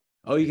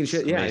 Oh, you can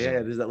share. Yeah.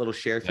 There's that little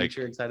share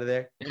feature inside of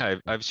there. Yeah,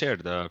 I've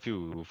shared a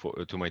few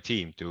to my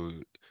team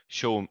to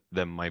show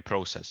them my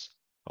process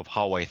of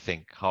how I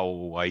think,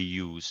 how I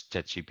use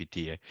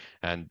ChatGPT.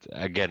 And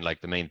again,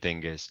 like the main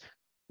thing is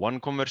one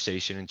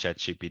conversation in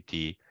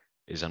ChatGPT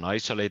is an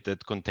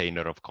isolated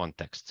container of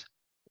context.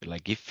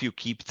 Like if you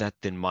keep that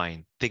in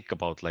mind, think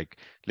about like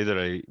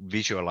literally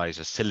visualize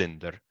a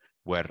cylinder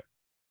where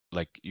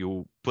like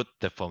you put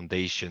the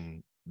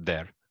foundation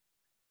there.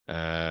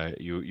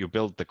 You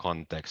build the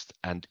context,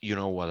 and you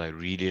know what I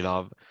really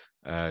love?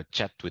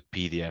 Chat with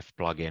PDF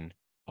plugin.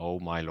 Oh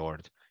my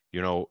lord.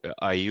 You know,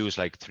 I use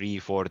like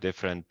 3-4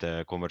 different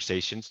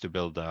conversations to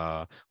build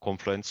a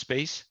Confluence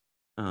space.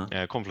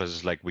 Confluence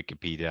is like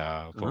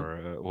Wikipedia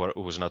for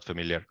who's not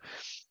familiar.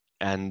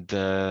 And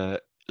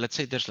let's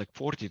say there's like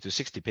 40 to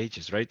 60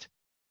 pages, right?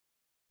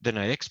 Then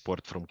I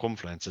export from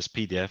Confluence as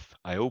PDF.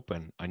 I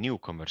open a new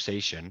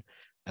conversation,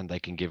 and I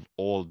can give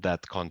all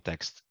that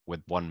context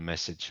with one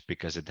message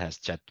because it has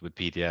chat with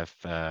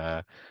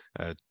PDF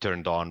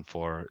turned on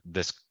for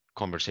this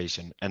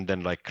conversation, and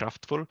then like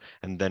Craftful,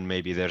 and then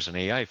maybe there's an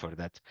AI for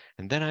that.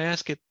 And then I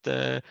ask it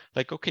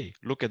like, okay,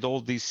 look at all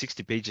these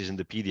 60 pages in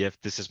the PDF.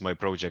 This is my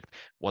project.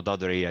 What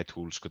other AI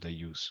tools could I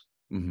use?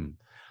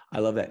 I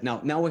love that.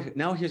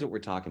 Now here's what we're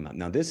talking about.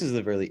 Now, this is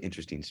a really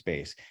interesting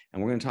space,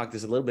 and we're going to talk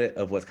this a little bit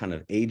of what's kind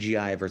of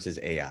AGI versus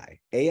AI.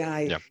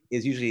 AI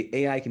is usually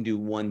AI can do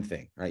one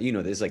thing, right? You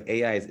know, there's like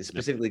AI is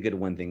specifically good at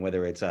one thing,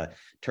 whether it's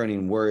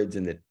turning words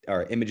into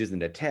or images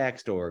into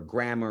text or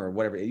grammar or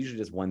whatever. It usually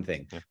does one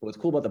thing. But what's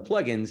cool about the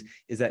plugins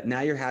is that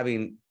now you're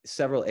having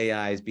several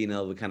AIs being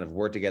able to kind of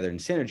work together in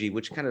synergy,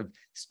 which kind of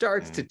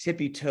starts to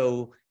tippy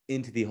toe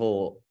into the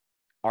whole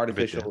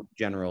artificial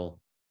general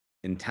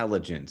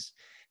intelligence.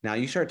 Now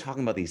you start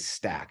talking about these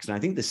stacks, and I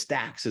think the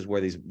stacks is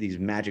where these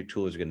magic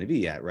tools are going to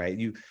be at, right?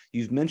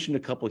 You've mentioned a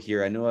couple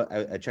here. I know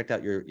I checked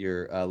out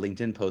your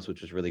LinkedIn post,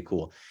 which was really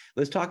cool.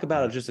 Let's talk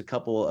about just a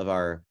couple of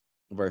our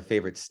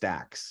favorite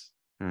stacks.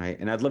 All right,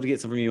 and I'd love to get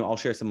some from you. I'll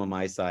share some on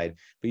my side.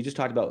 But you just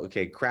talked about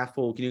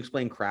Craftful. Can you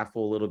explain Craftful a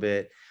little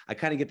bit? I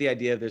kind of get the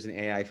idea if there's an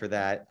AI for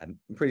that. I'm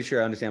pretty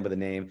sure I understand by the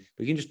name,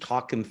 but you can just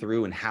talk them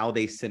through and how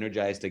they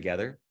synergize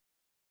together.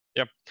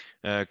 Yep,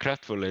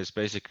 Craftful is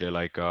basically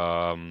like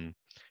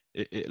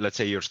let's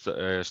say you're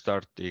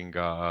starting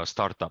a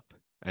startup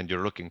and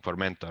you're looking for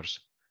mentors.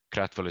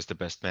 Craftful is the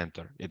best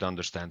mentor. It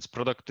understands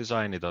product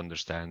design, it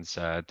understands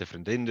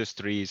different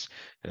industries,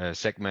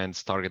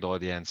 segments, target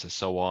audiences,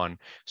 so on.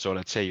 So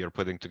let's say you're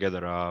putting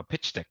together a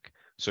pitch deck.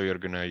 So you're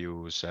gonna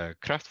use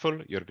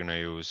Craftful, you're gonna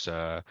use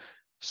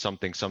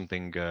something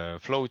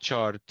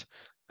flowchart,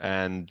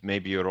 and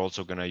maybe you're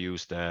also gonna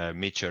use the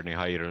Midjourney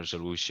high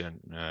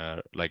resolution,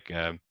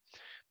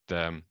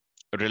 the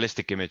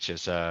realistic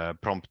images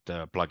prompt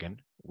plugin,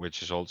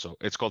 which is also,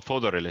 it's called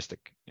photorealistic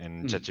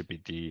in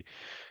ChatGPT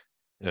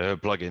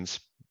plugins.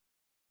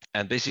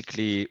 And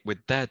basically with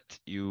that,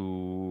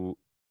 you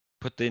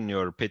put in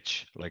your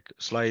pitch, like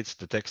slides,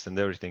 the text and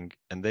everything,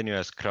 and then you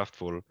ask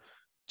Craftful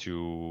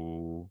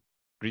to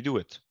redo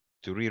it,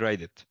 to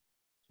rewrite it,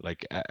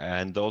 like,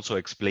 and also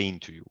explain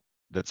to you.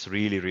 That's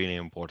really, really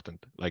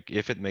important. Like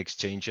if it makes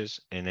changes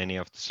in any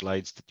of the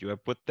slides that you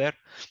have put there,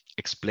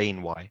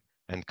 explain why.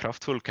 And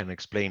Craftful can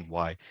explain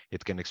why.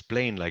 It can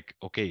explain like,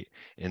 okay,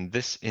 in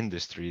this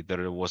industry,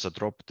 there was a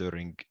drop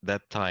during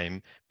that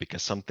time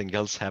because something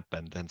else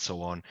happened and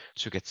so on.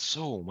 So you get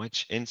so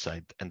much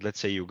insight. And let's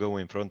say you go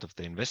in front of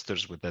the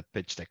investors with that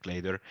pitch deck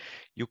later,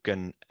 you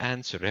can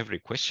answer every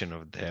question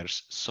of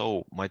theirs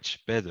so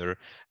much better.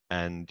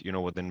 And you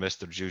know what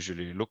investors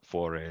usually look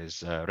for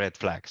is red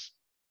flags.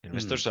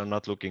 Investors are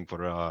not looking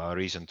for a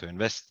reason to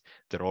invest.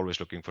 They're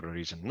always looking for a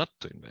reason not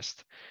to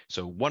invest.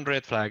 So one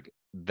red flag,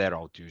 they're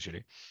out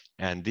usually.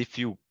 And if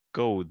you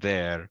go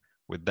there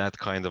with that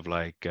kind of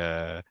like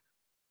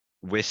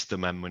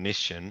wisdom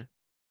ammunition,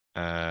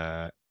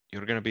 you're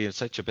going to be in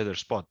such a better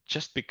spot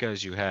just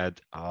because you had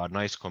a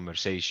nice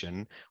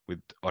conversation with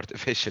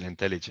artificial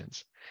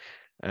intelligence.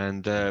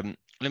 And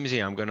let me see,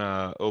 I'm going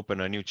to open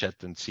a new chat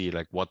and see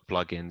like what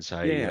plugins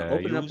I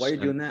Open use. up while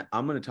you're doing that.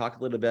 I'm going to talk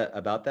a little bit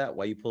about that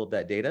while you pull up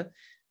that data.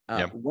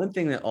 One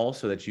thing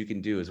that you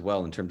can do as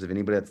well in terms of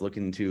anybody that's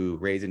looking to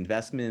raise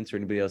investments or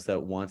anybody else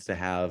that wants to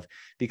have,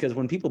 because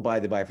when people buy,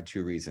 they buy for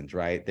two reasons,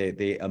 right?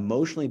 They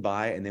emotionally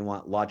buy and they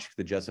want logic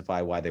to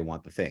justify why they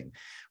want the thing,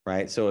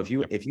 right? So if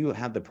you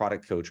have the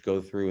product coach go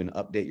through and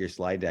update your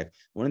slide deck,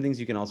 one of the things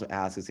you can also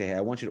ask is say, hey,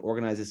 I want you to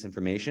organize this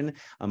information,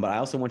 but I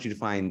also want you to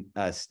find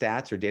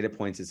stats or data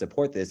points that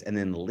support this and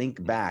then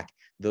link back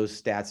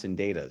those stats and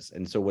datas.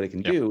 And so what it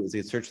can do is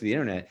it search the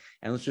internet,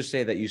 and let's just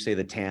say that you say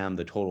the TAM,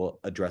 the total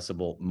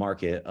addressable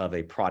market of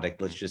a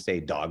product, let's just say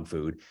dog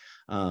food,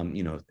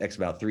 X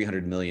about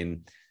 300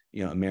 million,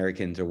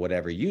 Americans or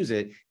whatever use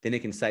it, then it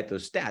can cite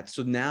those stats.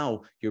 So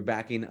now you're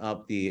backing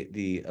up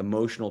the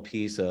emotional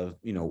piece of,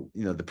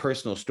 the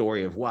personal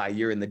story of why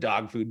you're in the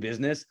dog food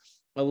business,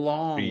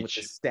 along with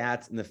the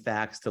stats and the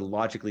facts to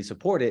logically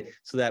support it,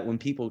 so that when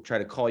people try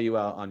to call you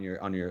out on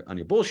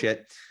your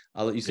bullshit,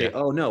 I'll let you say,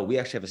 oh no, we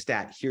actually have a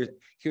stat.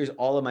 Here's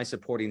all of my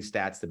supporting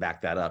stats to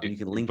back that up. And you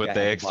can link put that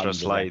the extra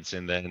slides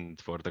in the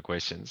end for the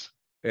questions.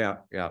 Yeah.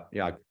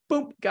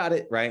 Boom, got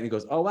it. Right. And he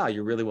goes, oh wow,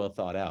 you're really well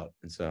thought out.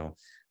 And so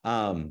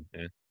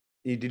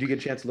did you get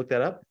a chance to look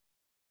that up?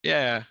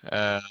 Yeah.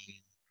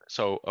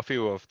 So a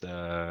few of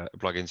the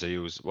plugins I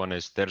use, one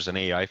is there's an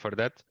AI for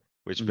that,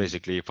 which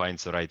basically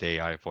finds the right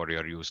AI for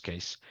your use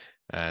case.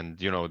 And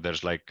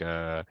there's like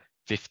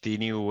 50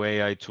 new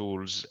AI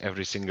tools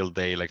every single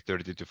day, like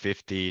 30 to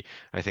 50.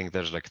 I think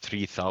there's like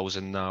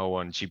 3,000 now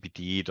on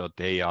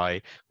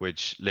gpte.ai,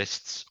 which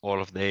lists all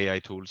of the AI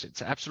tools.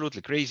 It's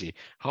absolutely crazy.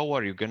 How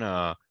are you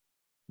gonna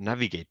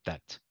navigate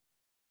that?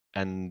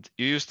 And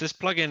you use this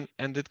plugin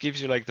and it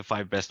gives you like the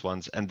 5 best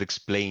ones and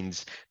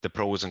explains the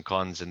pros and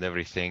cons and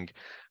everything.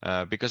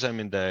 Because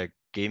I'm in the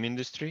game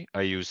industry,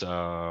 I use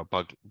a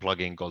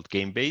plugin called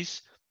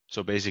Gamebase.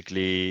 So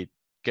basically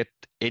get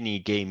any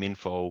game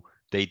info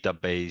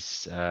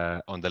database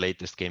on the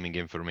latest gaming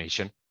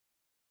information.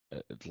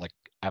 It's like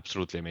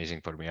absolutely amazing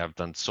for me. I've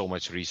done so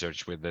much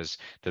research with this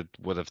that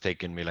would have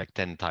taken me like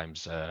 10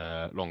 times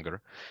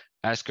longer.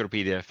 Ask Your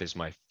PDF is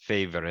my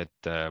favorite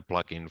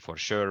plugin for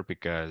sure,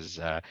 because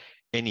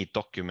any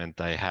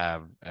document I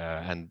have,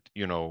 and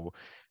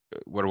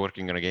we're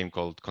working on a game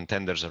called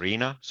Contenders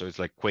Arena. So it's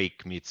like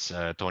Quake meets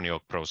Tony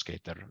Hawk Pro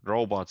Skater.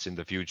 Robots in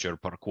the future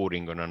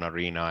parkouring on an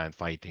arena and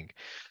fighting.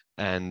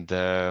 And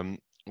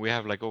we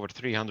have like over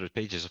 300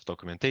 pages of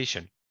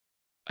documentation.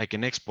 I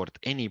can export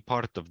any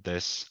part of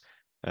this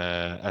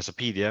as a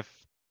PDF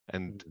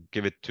and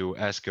give it to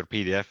Ask Your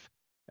PDF,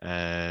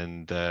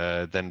 and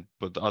then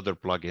put other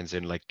plugins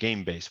in, like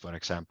Gamebase, for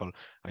example.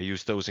 I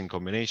use those in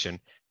combination,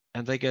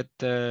 and I get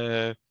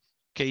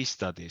case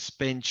studies,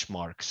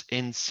 benchmarks,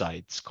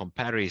 insights,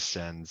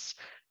 comparisons,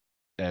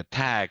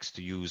 tags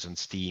to use on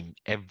Steam,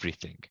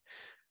 everything.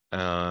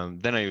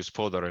 Then I use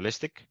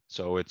photorealistic,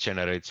 so it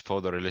generates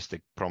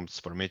photorealistic prompts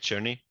for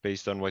Midjourney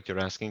based on what you're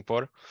asking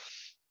for.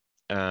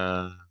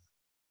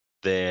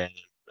 Then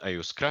I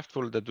use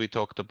Craftful that we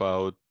talked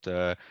about.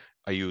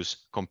 I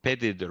use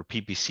competitor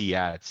PPC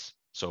ads.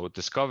 So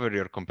discover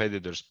your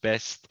competitor's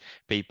best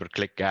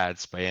pay-per-click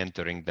ads by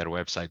entering their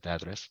website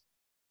address.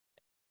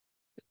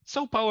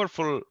 So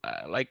powerful,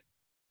 like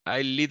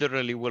I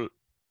literally will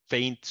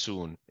faint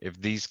soon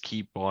if these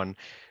keep on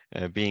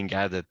being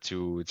added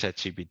to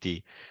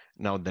ChatGPT.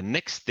 Now, the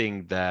next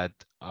thing that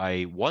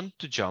I want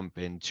to jump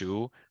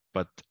into,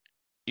 but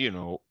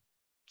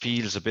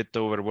feels a bit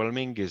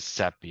overwhelming, is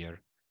Zapier.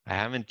 I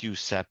haven't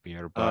used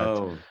Zapier,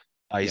 but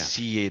I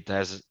see it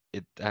as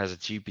a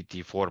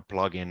GPT-4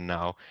 plugin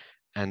now.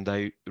 And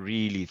I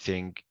really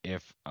think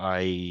if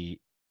I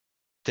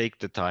take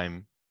the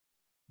time,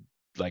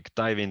 like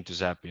dive into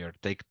Zapier,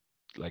 take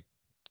like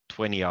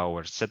 20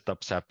 hours, set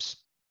up Zaps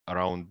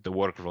around the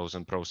workflows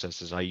and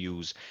processes I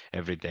use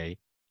every day,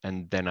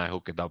 and then I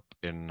hook it up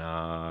in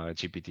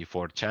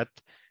GPT-4 chat,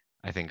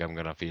 I think I'm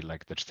gonna feel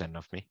like there's 10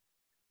 of me.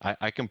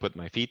 I can put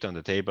my feet on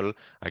the table.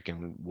 I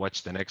can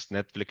watch the next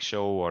Netflix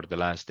show or the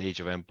last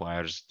Age of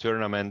Empires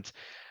tournament,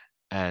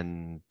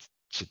 and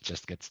shit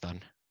just gets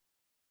done.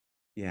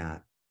 Yeah.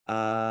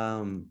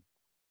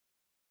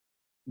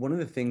 One of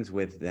the things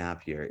with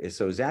Zapier is,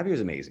 so Zapier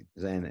is amazing,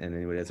 and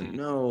anybody doesn't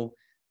know,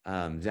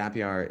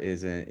 Zapier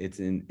is it's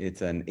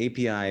an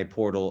API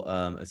portal.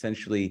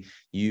 Essentially,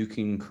 you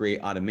can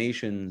create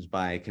automations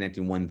by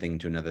connecting one thing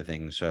to another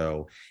thing.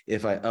 So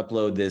if I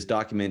upload this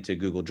document to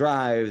Google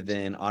Drive,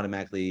 then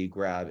automatically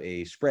grab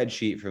a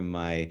spreadsheet from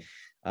my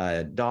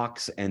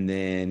docs and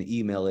then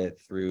email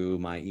it through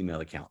my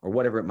email account or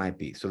whatever it might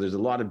be. So there's a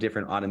lot of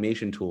different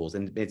automation tools,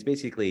 and it's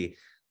basically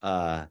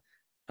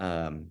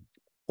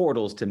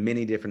portals to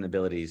many different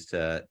abilities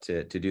to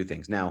do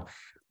things. Now,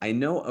 I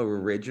know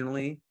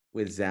originally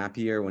with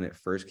Zapier, when it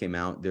first came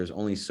out, there's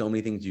only so many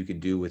things you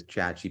could do with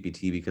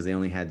ChatGPT because they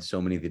only had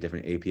so many of the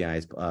different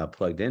APIs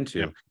plugged into.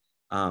 Yep.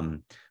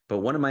 But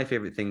one of my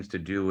favorite things to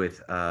do with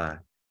the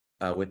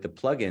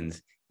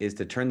plugins is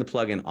to turn the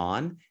plugin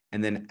on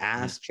and then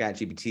ask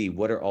ChatGPT,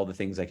 what are all the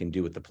things I can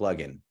do with the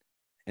plugin?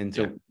 And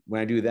so when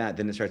I do that,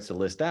 then it starts to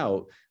list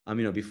out,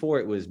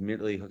 before it was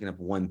merely hooking up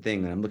one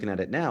thing, and I'm looking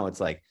at it now, it's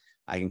like,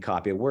 I can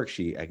copy a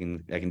worksheet. I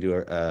can do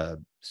a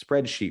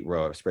spreadsheet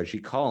row, a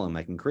spreadsheet column.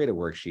 I can create a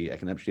worksheet. I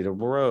can update a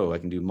row. I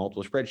can do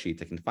multiple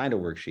spreadsheets. I can find a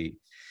worksheet.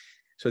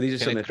 So these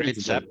are some of the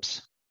things. Can it create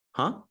Zaps?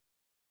 Huh?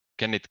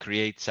 Can it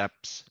create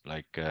Zaps?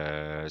 Like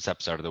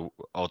Zaps are the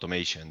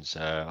automations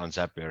on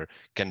Zapier.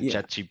 Can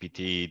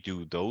ChatGPT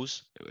do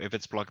those if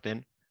it's plugged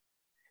in?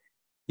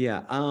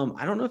 Yeah,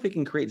 I don't know if it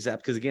can create Zaps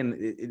because,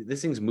 again,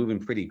 this thing's moving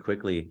pretty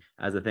quickly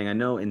as a thing. I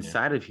know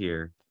inside of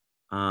here,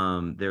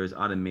 there's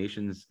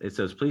automations. It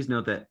says, please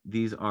note that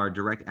these are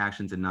direct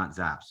actions and not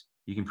Zaps.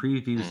 You can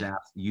preview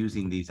Zaps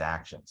using these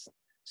actions.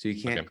 So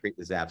you can't create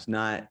the Zaps.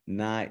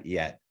 Not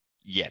yet.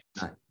 Yet.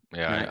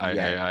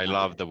 I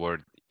love the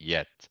word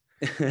yet.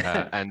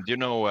 And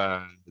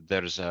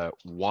there's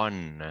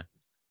one.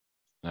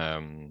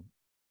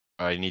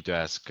 I need to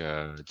ask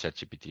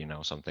ChatGPT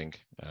now something.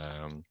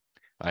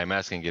 I'm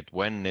asking it,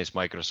 when is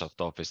Microsoft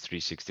Office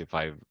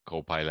 365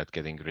 Copilot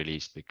getting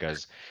released?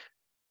 Because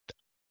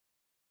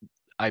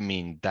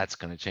that's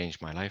going to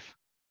change my life.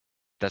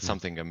 That's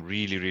something I'm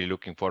really, really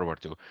looking forward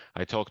to.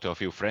 I talked to a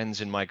few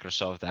friends in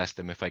Microsoft, asked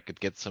them if I could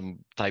get some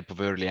type of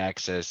early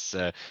access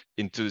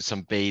into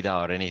some beta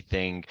or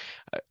anything.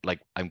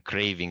 I'm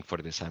craving for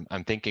this.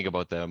 I'm thinking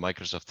about the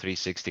Microsoft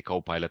 360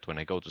 Copilot when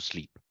I go to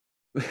sleep.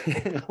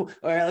 All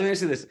right, let me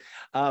ask you this.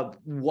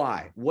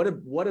 Why? What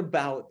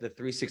about the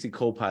 360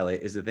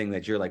 Copilot is the thing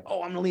that you're like,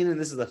 oh, I'm gonna lean in.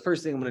 This is the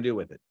first thing I'm gonna do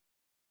with it.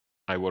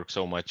 I work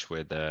so much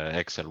with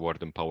Excel,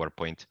 Word, and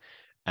PowerPoint,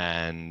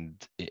 and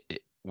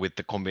with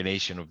the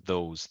combination of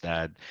those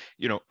that,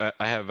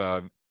 I have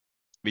a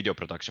video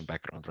production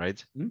background,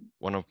 right? Mm-hmm.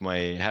 One of my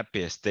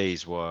happiest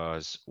days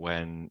was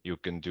when you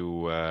can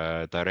do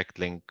a direct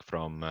link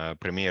from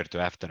Premiere to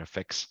After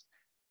Effects,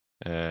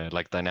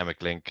 like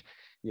dynamic link.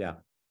 Yeah.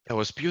 It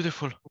was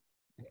beautiful.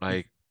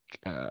 Like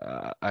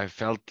I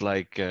felt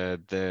like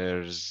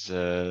there's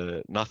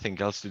nothing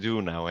else to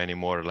do now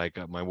anymore. Like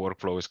my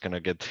workflow is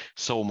gonna get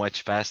so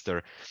much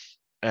faster,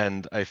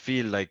 and I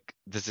feel like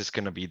this is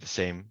gonna be the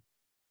same.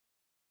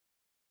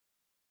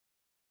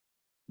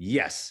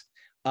 Yes.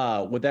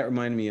 What that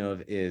reminded me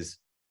of is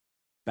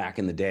back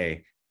in the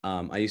day,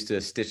 I used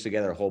to stitch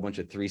together a whole bunch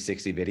of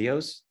 360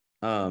 videos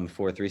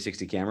for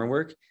 360 camera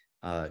work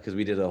because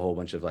we did a whole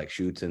bunch of like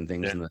shoots and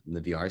things in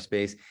the VR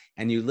space.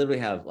 And you literally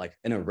have like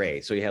an array.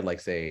 So you had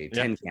like, say,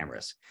 10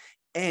 cameras.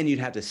 And you'd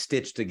have to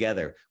stitch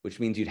together, which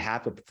means you'd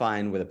have to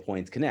find where the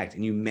points connect.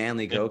 And you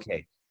manually go,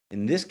 okay,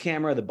 in this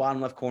camera, the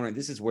bottom left corner,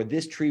 this is where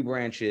this tree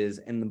branch is.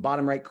 And the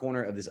bottom right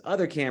corner of this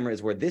other camera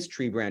is where this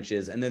tree branch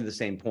is. And they're the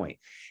same point.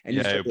 And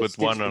you put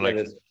one on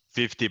like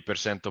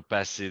 50%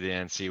 opacity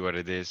and see what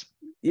it is.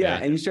 Yeah.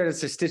 And you started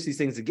to stitch these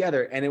things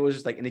together. And it was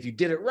just like, and if you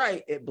did it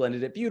right, it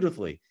blended it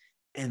beautifully.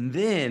 And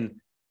then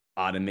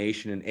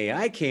automation and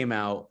AI came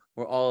out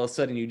where all of a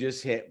sudden you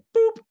just hit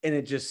boop and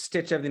it just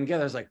stitched everything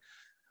together. I was like,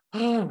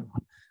 oh,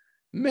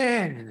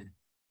 man.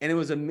 And it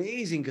was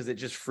amazing because it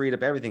just freed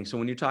up everything. So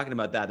when you're talking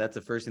about that, that's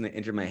the first thing that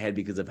entered my head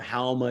because of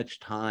how much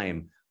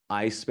time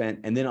I spent.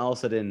 And then all of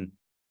a sudden,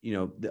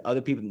 the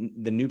other people,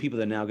 the new people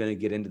that are now going to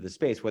get into the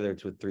space, whether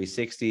it's with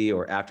 360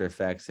 or After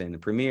Effects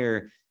and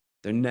Premiere,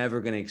 they're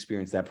never going to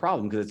experience that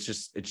problem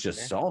because it's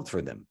just solved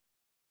for them.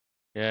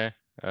 Yeah.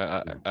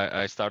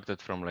 I started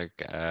from like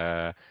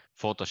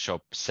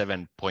Photoshop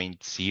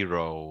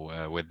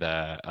 7.0 with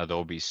the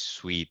Adobe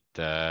Suite,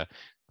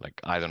 like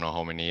I don't know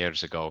how many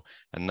years ago.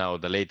 And now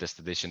the latest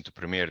addition to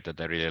Premiere that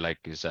I really like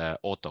is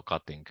auto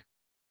cutting.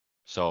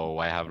 So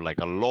I have like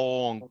a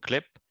long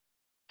clip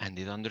and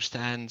it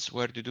understands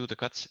where to do the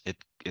cuts.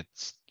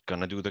 It's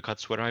gonna do the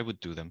cuts where I would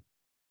do them.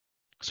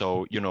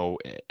 So,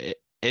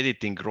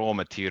 editing raw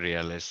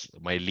material is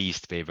my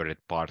least favorite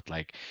part,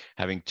 like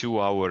having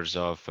 2 hours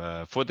of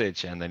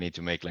footage and I need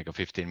to make like a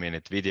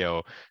 15-minute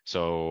video.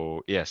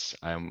 So yes,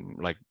 I'm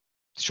like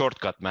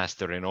shortcut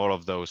master in all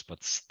of those,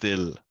 but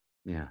still.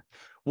 Yeah.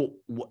 Well,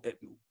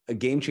 a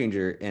game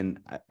changer,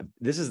 and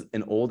this is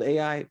an old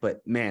AI,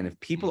 but man, if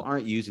people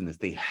aren't using this,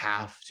 they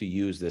have to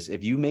use this.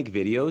 If you make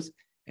videos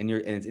and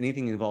it's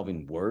anything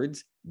involving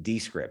words,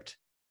 Descript.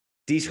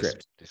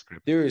 Descript.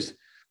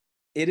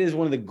 It is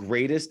one of the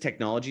greatest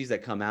technologies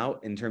that come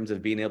out in terms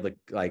of being able to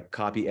like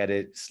copy,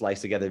 edit, slice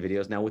together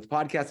videos. Now with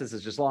podcasts, this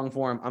is just long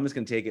form. I'm just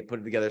going to take it, put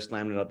it together,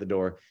 slam it out the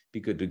door, be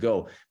good to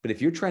go. But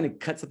if you're trying to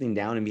cut something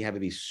down and have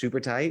it be super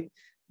tight,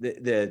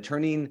 the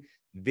turning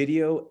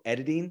video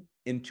editing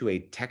into a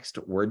text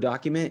Word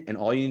document, and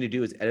all you need to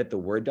do is edit the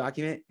Word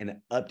document and it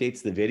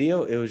updates the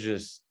video. It was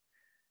just,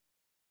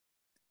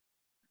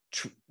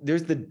 one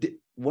of the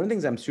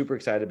things I'm super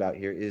excited about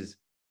here is,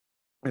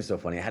 it's so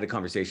funny. I had a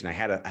conversation. I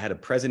had a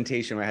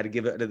presentation where I had to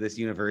give it to this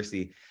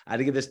university. I had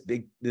to give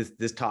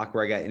this talk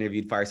where I got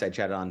interviewed, fireside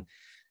chat on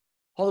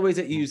all the ways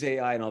that you use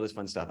AI and all this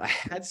fun stuff. I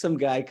had some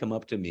guy come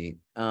up to me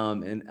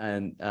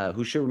and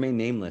who should remain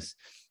nameless.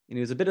 And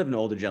he was a bit of an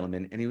older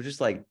gentleman. And he was just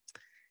like,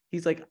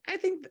 he's like, I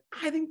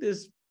think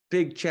this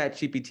big chat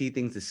GPT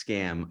thing's a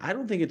scam. I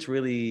don't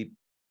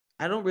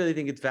really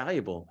think it's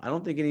valuable. I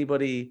don't think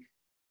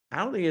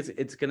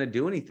it's going to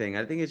do anything.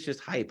 I think it's just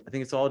hype. I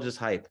think it's all just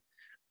hype.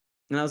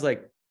 And I was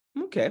like,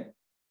 okay.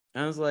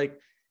 I was like,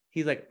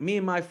 he's like, me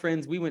and my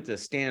friends, we went to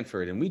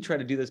Stanford and we tried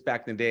to do this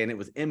back in the day and it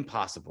was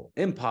impossible.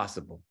 I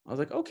was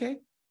like, okay.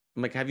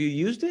 I'm like, have you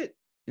used it?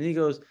 And he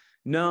goes,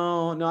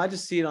 no, I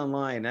just see it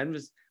online. I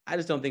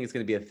just don't think it's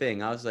going to be a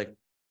thing. I was like,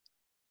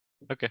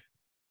 okay.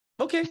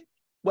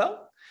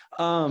 Well,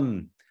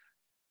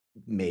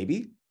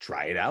 maybe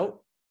try it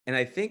out. And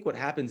I think what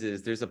happens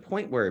is there's a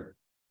point where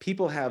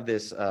people have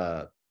this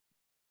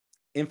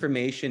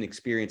information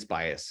experience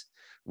bias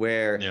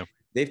where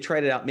they've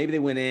tried it out. Maybe they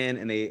went in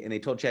and they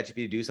told ChatGPT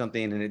to do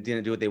something and it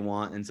didn't do what they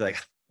want. And it's like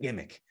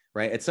gimmick,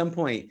 right? At some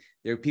point,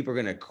 people are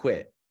going to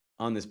quit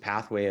on this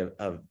pathway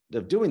of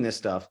doing this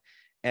stuff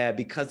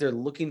because they're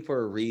looking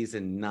for a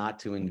reason not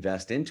to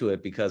invest into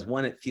it. Because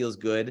one, it feels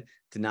good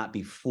to not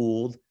be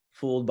fooled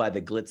by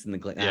the glitz and the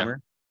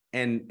glamour.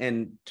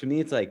 And to me,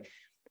 it's like,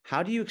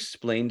 how do you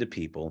explain to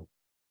people,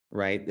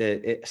 right,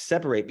 that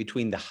separate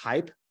between the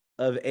hype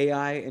of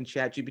AI and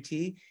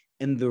ChatGPT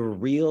and the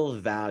real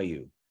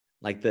value,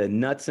 like the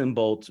nuts and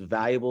bolts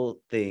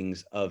valuable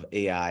things of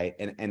AI,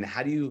 and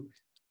how do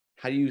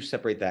you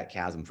separate that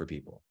chasm for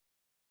people?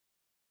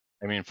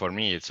 I mean, for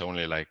me, it's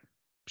only like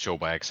show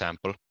by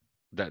example.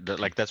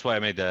 Like that's why I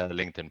made a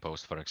LinkedIn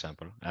post, for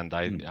example, and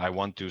I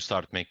want to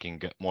start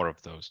making more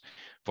of those.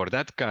 For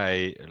that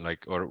guy,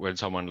 like, or when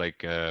someone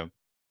like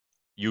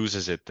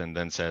uses it and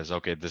then says,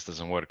 okay, this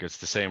doesn't work. It's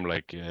the same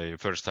like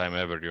first time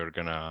ever you're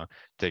gonna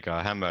take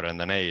a hammer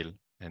and a nail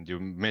and you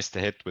miss the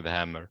hit with a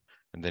hammer,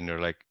 and then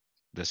you're like,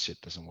 this shit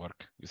doesn't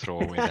work. You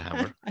throw away the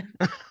hammer.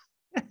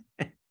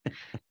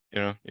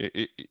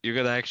 You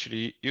gotta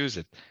actually use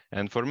it.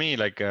 And for me,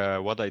 like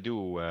what I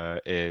do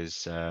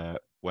is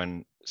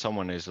when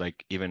someone is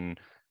like even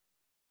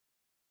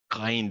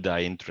kinda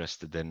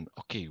interested in,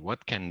 okay,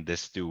 what can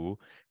this do?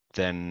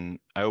 Then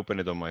I open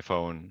it on my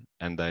phone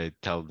and I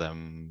tell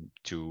them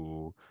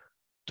to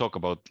talk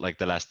about like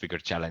the last bigger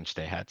challenge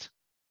they had,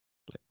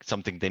 like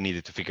something they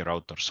needed to figure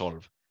out or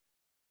solve.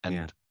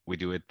 And we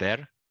do it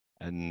there.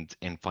 And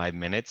in 5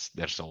 minutes,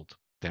 they're sold.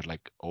 They're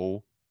like,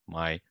 oh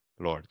my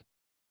Lord.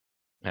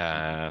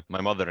 My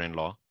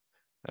mother-in-law,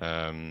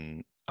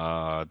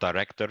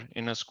 director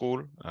in a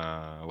school,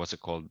 what's it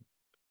called?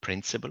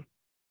 Principal,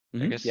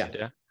 I guess.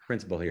 Yeah.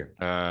 Principal here.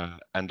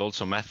 And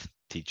also math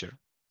teacher.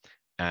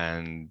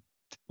 And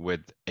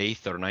with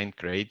 8th or 9th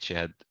grade, she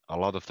had a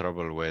lot of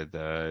trouble with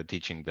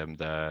teaching them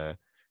the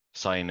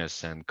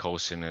sinus and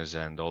cosinus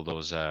and all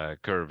those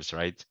curves,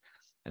 right?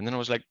 And then I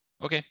was like,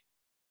 okay,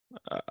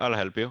 I'll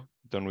help you.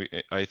 Then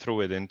I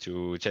threw it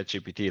into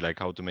ChatGPT, like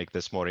how to make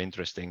this more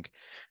interesting.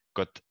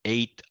 Got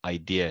 8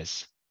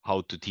 ideas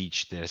how to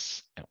teach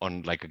this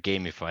on like a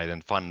gamified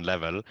and fun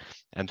level,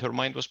 and her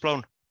mind was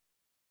blown.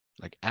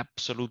 Like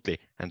absolutely.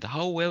 And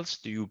how else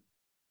do you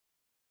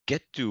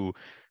get to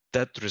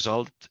that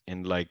result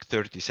in like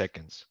 30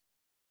 seconds?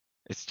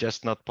 It's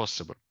just not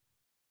possible.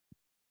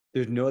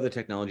 There's no other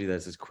technology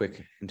that's as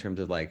quick in terms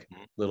of like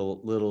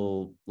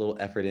little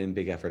effort in,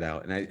 big effort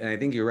out. And I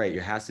think you're right.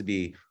 There has to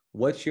be,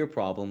 what's your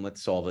problem?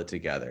 Let's solve it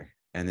together.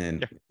 And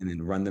then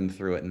run them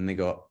through it. And they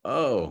go,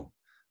 oh,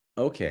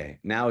 okay.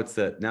 Now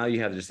you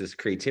have just this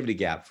creativity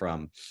gap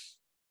from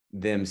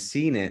them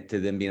seeing it to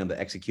them being able to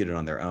execute it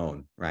on their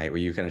own, right?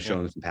 Where you kind of show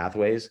them some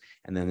pathways,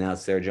 and then now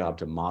it's their job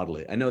to model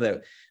it. I know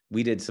that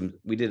we did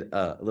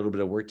a little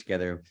bit of work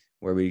together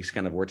where we just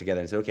kind of worked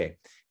together and said, okay.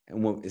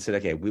 And we said,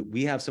 okay,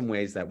 we have some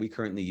ways that we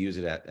currently use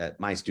it at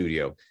my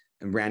studio,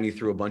 and ran you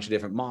through a bunch of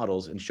different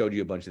models and showed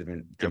you a bunch of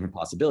different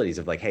possibilities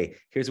of like, hey,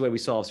 here's the way we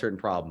solve certain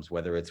problems,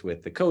 whether it's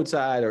with the code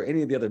side or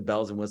any of the other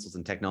bells and whistles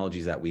and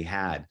technologies that we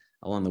had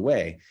along the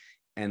way.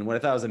 And what I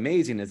thought was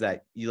amazing is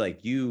that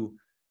you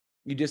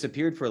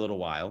disappeared for a little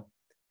while,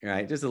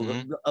 right? Just a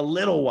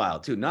little while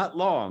too, not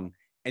long.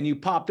 And you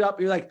popped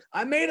up, you're like,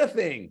 I made a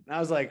thing. And I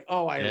was like,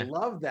 oh, I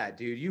love that,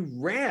 dude. You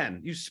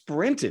ran, you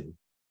sprinted.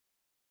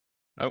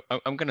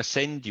 I'm going to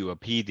send you a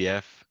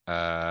PDF.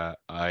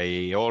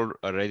 I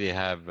already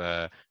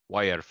have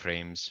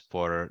wireframes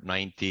for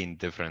 19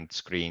 different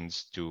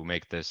screens to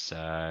make this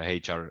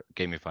HR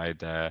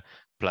gamified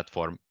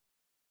platform.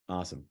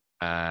 Awesome.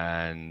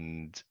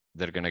 And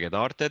they're going to get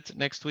arted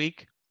next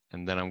week.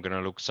 And then I'm going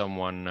to look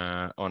someone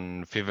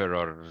on Fiverr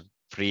or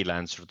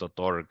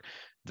freelancer.org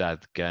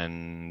that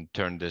can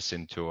turn this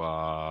into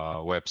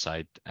a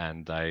website.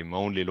 And I'm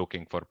only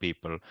looking for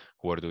people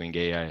who are doing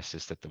AI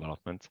assisted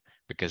development,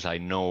 because I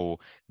know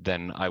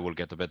then I will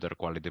get a better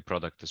quality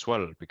product as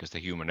well, because the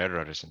human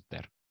error isn't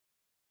there.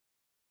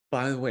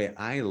 By the way,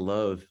 I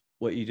love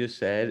what you just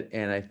said.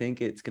 And I think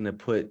it's going to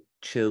put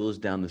chills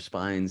down the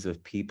spines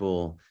of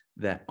people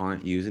that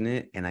aren't using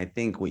it. And I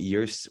think what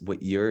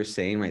you're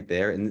saying right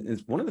there, and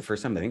it's one of the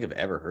first times I think I've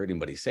ever heard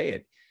anybody say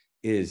it,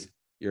 is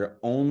you're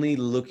only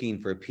looking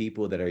for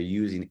people that are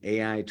using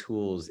AI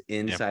tools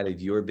inside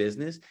of your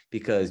business,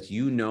 because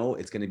you know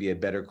it's going to be a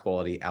better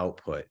quality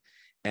output.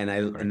 And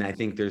I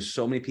think there's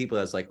so many people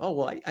that's like, oh,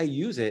 well, I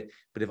use it,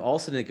 but if all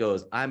of a sudden it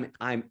goes, I'm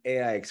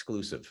AI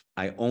exclusive,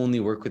 I only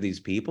work with these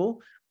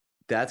people,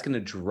 that's going to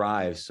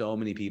drive so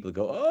many people to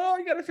go, oh,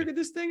 I got to figure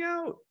this thing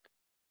out.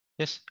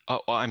 Yes.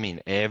 I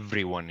mean,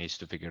 everyone needs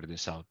to figure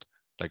this out.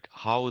 Like,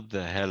 how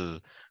the hell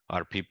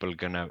are people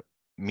going to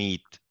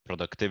meet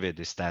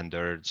productivity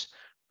standards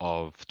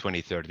of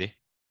 2030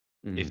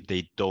 if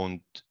they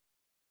don't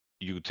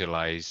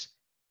utilize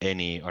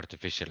any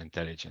artificial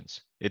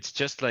intelligence? It's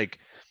just like,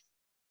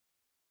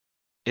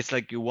 it's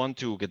like you want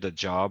to get a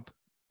job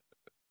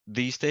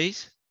these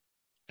days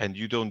and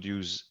you don't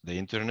use the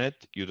internet,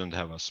 you don't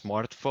have a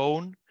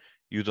smartphone,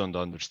 you don't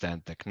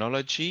understand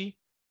technology.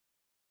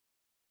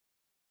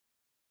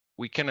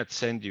 We cannot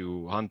send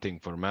you hunting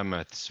for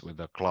mammoths with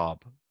a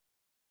club.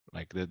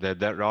 Like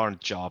there aren't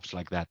jobs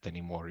like that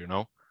anymore, you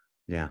know?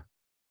 Yeah,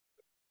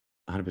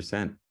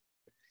 100%.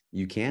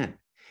 You can't.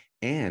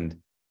 And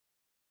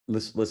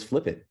let's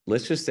flip it.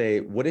 Let's just say,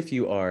 what if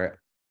you are,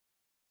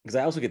 because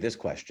I also get this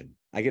question.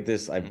 I get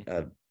this,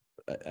 I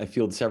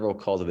field several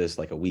calls of this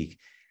like a week.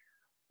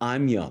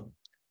 I'm young,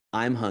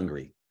 I'm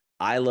hungry,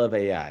 I love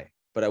AI,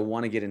 but I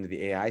want to get into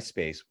the AI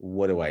space.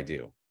 What do I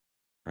do?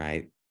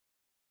 Right?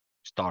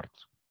 Start.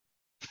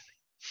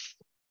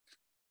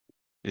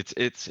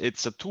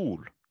 It's a tool,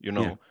 you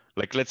know.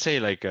 Like, let's say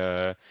like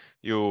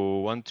you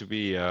want to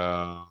be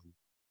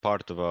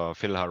part of a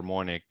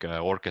Philharmonic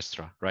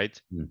orchestra,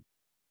 right?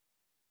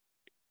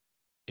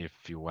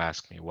 If you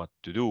ask me what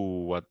to do,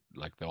 what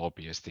like the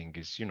obvious thing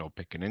is,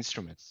 pick an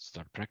instrument,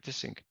 start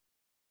practicing.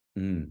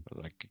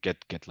 Like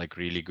get like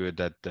really good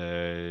at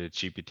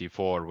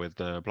GPT-4 with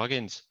the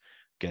plugins,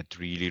 get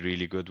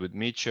really good with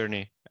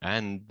Midjourney,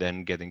 and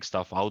then getting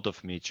stuff out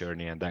of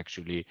Midjourney and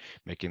actually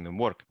making them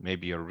work.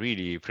 Maybe you're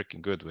really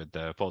freaking good with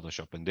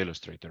Photoshop and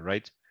Illustrator,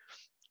 right?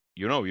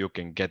 You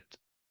can get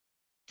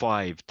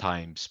 5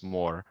 times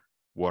more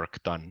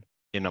work done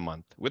in a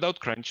month without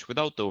crunch,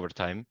 without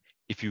overtime,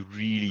 if you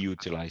really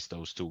utilize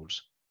those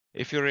tools.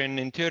 If you're in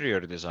interior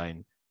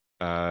design,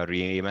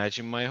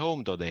 reimagine my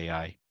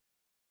home.ai.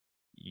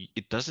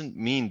 It doesn't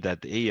mean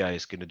that AI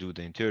is going to do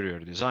the interior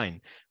design,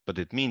 but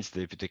it means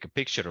that if you take a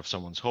picture of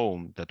someone's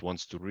home that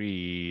wants to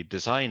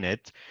redesign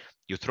it,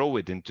 you throw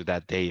it into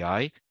that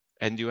AI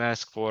and you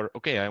ask for,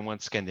 okay, I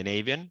want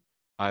Scandinavian,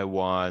 I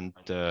want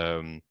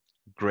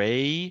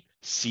gray,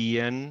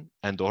 cyan,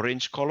 and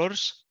orange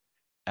colors.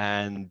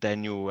 And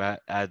then you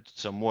add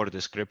some more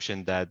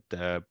description that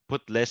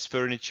put less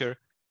furniture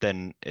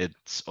than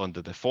it's on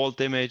the default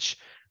image,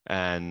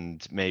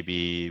 and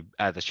maybe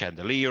add a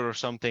chandelier or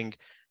something.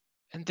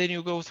 And then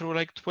you go through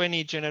like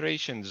 20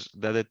 generations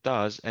that it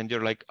does, and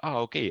you're like, oh,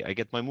 okay, I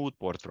get my mood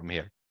board from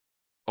here.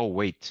 Oh,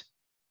 wait,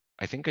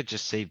 I think I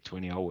just saved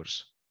 20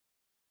 hours.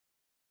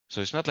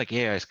 So it's not like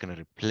AI is going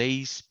to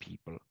replace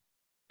people,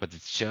 but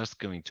it's just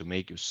going to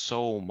make you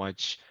so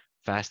much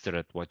faster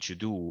at what you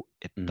do.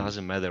 It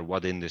doesn't matter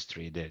what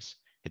industry it is.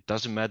 It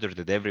doesn't matter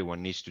that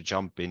everyone needs to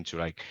jump into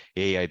like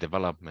AI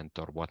development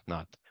or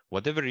whatnot.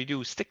 Whatever you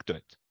do, stick to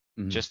it.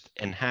 Just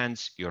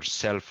enhance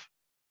yourself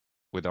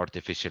with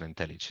artificial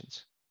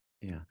intelligence.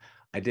 Yeah,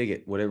 I dig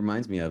it. What it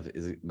reminds me of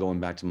is going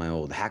back to my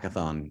old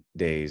hackathon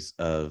days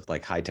of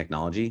like high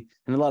technology,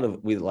 and a lot of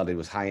it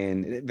was high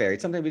end. It varied.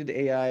 Sometimes we did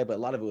AI, but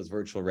a lot of it was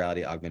virtual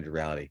reality, augmented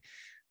reality.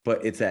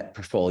 But it's that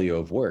portfolio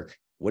of work.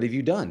 What have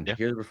you done? Yeah.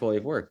 Here's a portfolio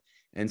of work.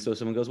 And so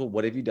someone goes, well,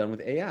 what have you done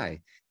with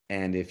AI?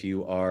 And if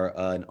you are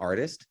an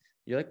artist,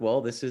 you're like, well,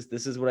 this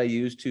is what I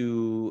use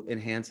to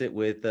enhance it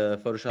with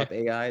Photoshop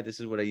AI. This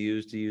is what I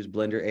use to use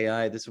Blender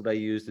AI. This is what I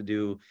use to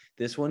do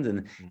this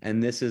one.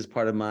 And this is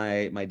part of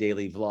my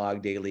daily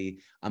vlog. Daily,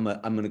 I'm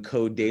going to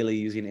code daily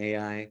using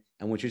AI.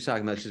 And what you're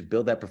talking about is just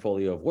build that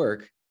portfolio of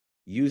work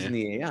using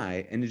the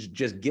AI, and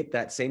just get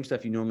that same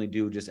stuff you normally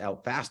do just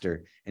out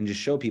faster, and just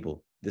show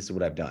people this is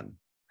what I've done.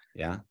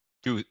 Yeah.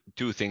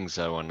 Two things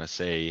I want to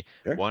say.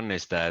 Sure. One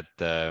is that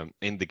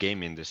in the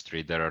game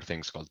industry, there are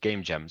things called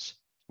game jams,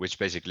 which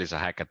basically is a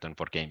hackathon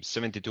for games.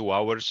 72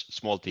 hours,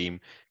 small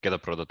team, get a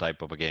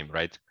prototype of a game,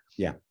 right?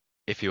 Yeah.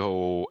 If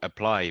you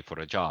apply for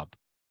a job,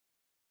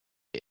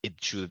 it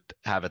should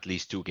have at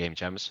least 2 game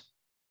jams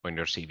on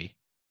your CV.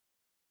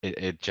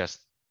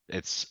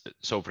 It's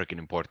so freaking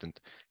important.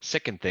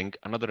 Second thing,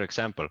 another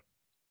example,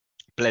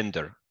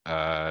 Blender,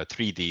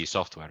 3D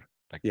software,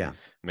 like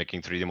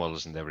making 3D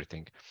models and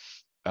everything.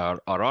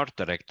 Our art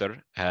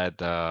director had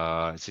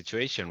a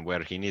situation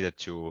where he needed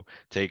to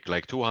take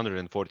like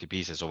 240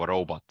 pieces of a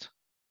robot,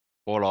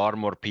 all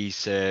armor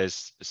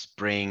pieces,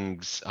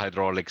 springs,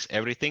 hydraulics,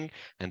 everything,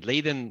 and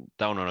lay them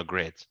down on a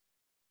grid.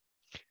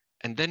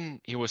 And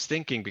then he was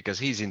thinking, because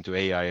he's into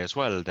AI as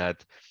well,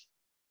 that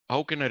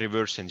how can I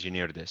reverse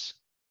engineer this?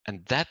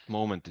 And that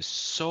moment is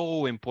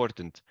so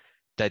important,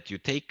 that you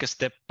take a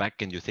step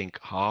back and you think,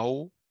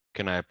 how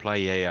can I apply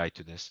AI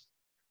to this?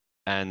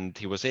 And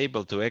he was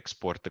able to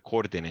export the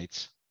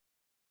coordinates,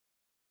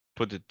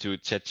 put it to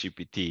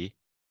ChatGPT,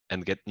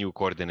 and get new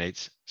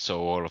coordinates.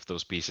 So all of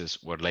those pieces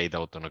were laid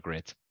out on a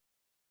grid.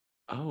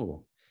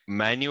 Oh.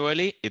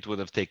 Manually, it would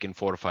have taken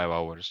 4 or 5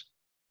 hours.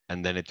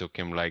 And then it took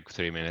him like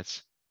 3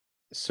 minutes.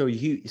 So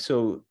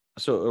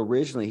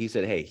originally he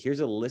said, hey,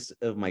 here's a list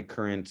of my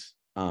current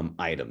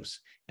items.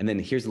 And then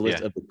here's a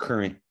list of the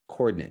current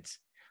coordinates.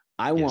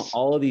 I want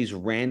all of these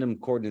random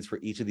coordinates for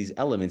each of these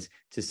elements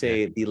to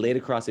say be laid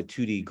across a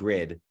 2D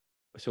grid,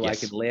 so I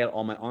can lay out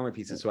all my armor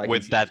pieces. So I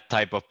with can that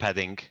type of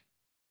padding.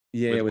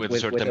 Yeah, with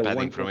certain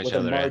padding from each with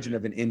other. a margin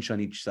of an inch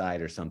on each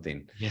side or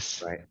something.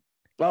 Yes. Right.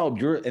 Well,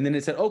 and then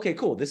it said, okay,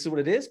 cool. This is what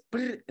it is.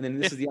 And then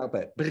this is the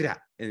output. And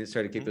it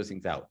started to kick those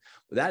things out.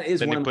 That is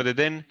then one. He put it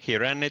in, he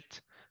ran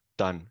it,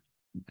 done.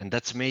 And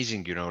that's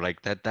amazing,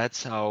 like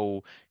that's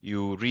how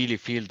you really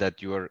feel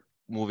that you're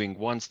moving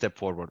one step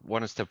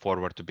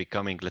forward to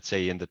becoming, let's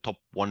say, in the top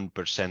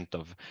 1%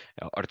 of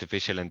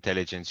artificial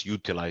intelligence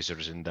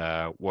utilizers in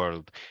the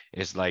world.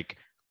 Is like,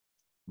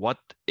 what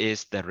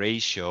is the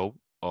ratio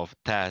of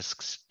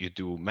tasks you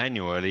do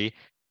manually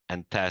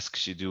and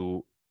tasks you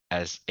do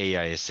as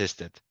AI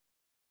assisted?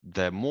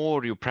 The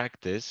more you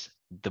practice,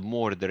 the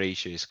more the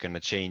ratio is going to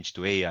change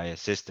to AI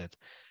assisted.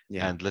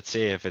 And let's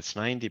say if it's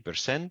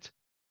 90%,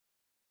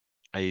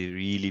 I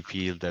really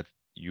feel that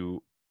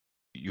you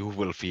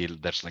will feel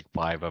there's like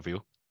 5 of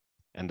you.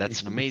 And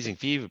that's an amazing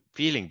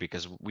feeling,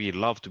 because we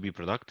love to be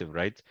productive,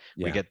 right?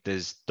 We get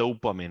this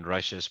dopamine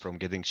rushes from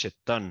getting shit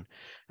done.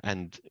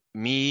 And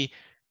me,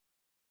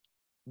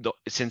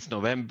 since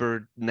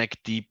November, neck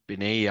deep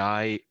in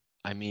AI,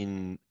 I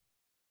mean,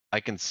 I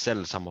can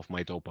sell some of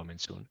my dopamine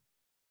soon.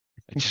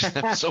 I just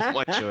have so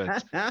much of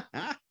it.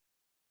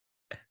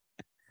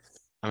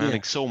 I'm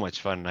having so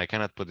much fun. I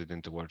cannot put it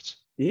into words.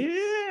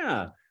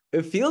 Yeah,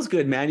 it feels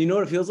good, man. You know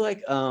what it feels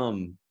like?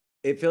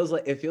 It feels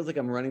like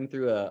I'm running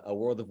through a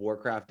World of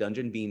Warcraft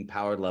dungeon being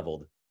power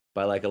leveled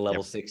by like a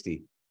level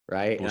 60,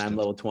 right? Boosted. And I'm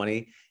level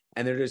 20,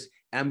 and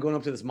I'm going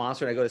up to this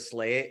monster and I go to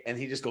slay it, and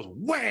he just goes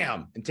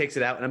wham and takes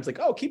it out, and I'm just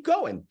like, oh, keep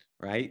going,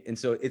 right? And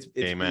so it's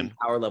being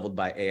power leveled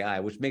by AI,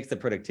 which makes the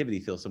productivity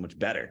feel so much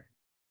better.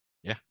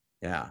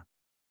 Yeah,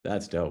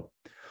 that's dope.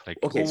 Like,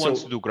 who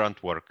wants to do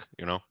grunt work,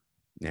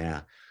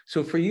 Yeah.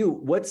 So for you,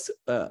 what's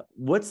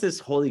this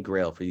holy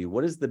grail for you?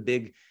 What is the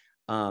big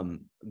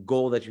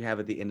goal that you have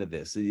at the end of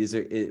this?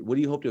 What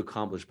do you hope to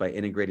accomplish by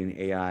integrating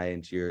AI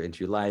into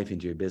your life,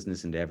 into your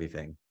business, into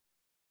everything?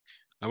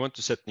 I want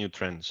to set new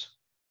trends.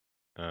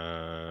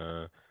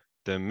 The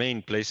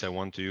main place I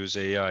want to use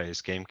AI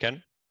is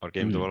Gamecan, our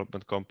game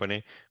development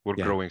company. We're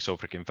growing so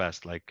freaking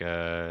fast. Like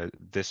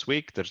this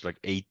week, there's like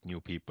 8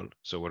 new people.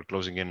 So we're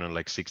closing in on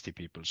like 60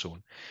 people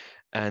soon.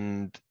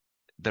 And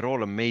they're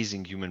all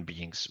amazing human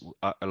beings.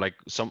 I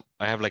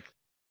have like,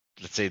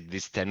 let's say,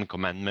 these 10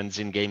 commandments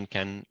in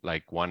Gamecan.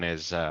 Like one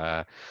is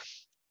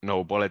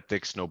no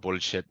politics, no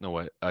bullshit,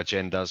 no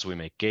agendas. We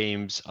make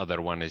games.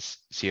 Other one is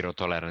zero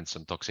tolerance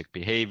on toxic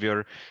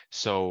behavior.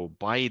 So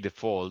by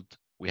default,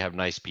 we have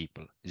nice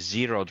people,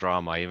 zero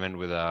drama, even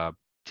with a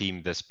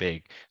team this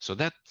big. So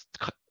that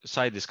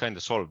side is kind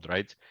of solved,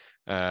 right?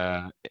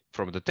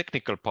 From the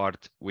technical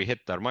part, we hit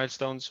our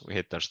milestones, we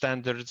hit our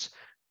standards,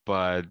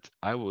 but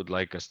I would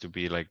like us to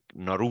be like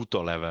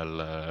Naruto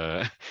level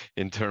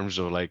in terms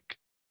of like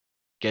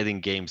getting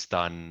games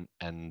done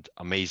and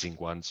amazing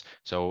ones.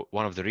 So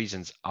one of the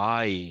reasons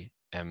I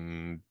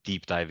am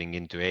deep diving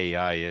into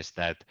AI is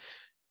that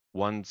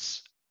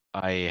once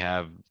I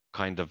have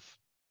kind of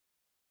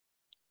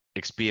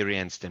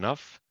experienced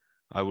enough,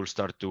 I will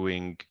start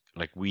doing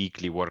like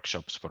weekly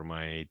workshops for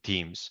my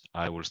teams.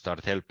 I will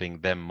start helping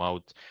them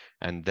out.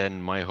 And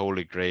then my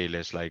holy grail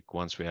is like,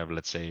 once we have,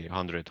 let's say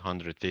 100,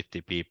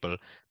 150 people,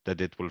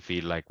 that it will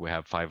feel like we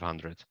have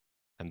 500.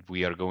 And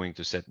we are going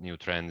to set new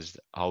trends,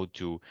 how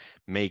to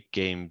make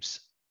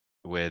games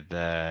with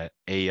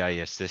AI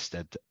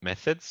assisted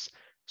methods.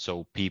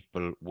 So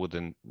people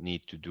wouldn't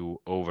need to do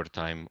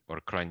overtime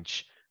or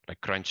crunch. Like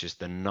crunch is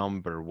the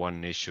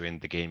 #1 issue in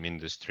the game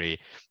industry.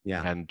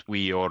 Yeah. And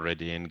we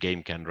already in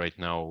Gamecan right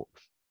now,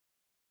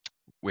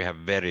 we have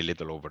very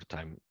little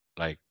overtime,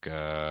 like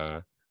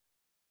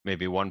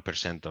maybe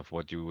 1% of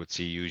what you would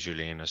see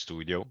usually in a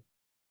studio.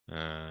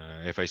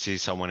 If I see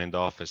someone in the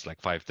office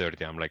like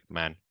 5:30, I'm like,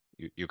 man,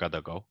 you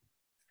gotta go.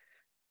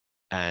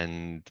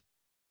 And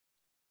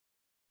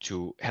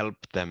to help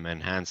them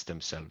enhance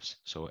themselves,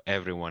 so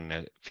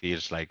everyone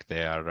feels like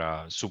they are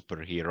a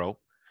superhero,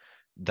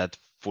 that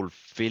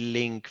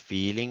fulfilling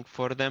feeling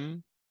for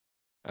them,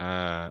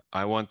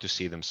 I want to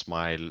see them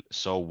smile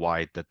so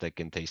wide that they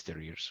can taste their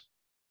ears.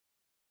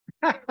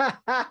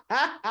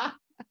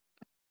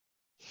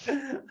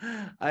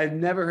 I've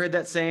never heard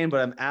that saying, but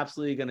I'm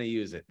absolutely going to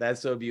use it.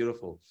 That's so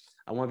beautiful.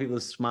 I want people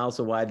to smile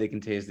so wide they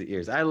can taste the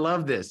ears. I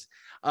love this.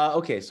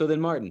 Okay, so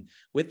then Marten,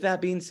 with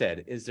that being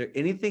said, is there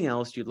anything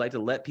else you'd like to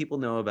let people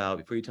know about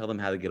before you tell them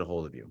how to get a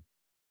hold of you?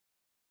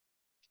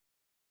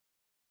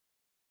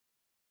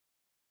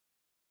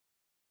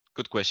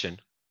 Good question.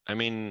 I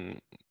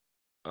mean,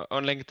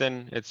 on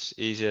LinkedIn, it's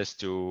easiest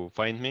to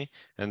find me.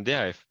 And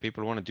yeah, if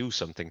people want to do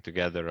something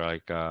together,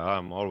 like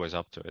I'm always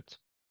up to it.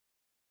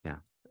 Yeah.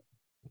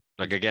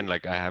 Like again,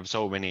 like I have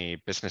so many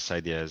business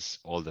ideas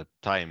all the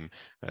time.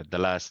 The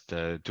last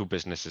 2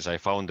 businesses I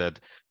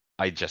founded,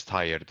 I just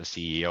hired the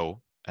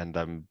CEO and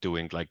I'm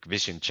doing like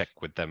vision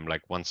check with them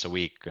like once a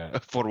week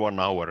for 1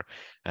 hour.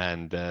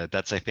 And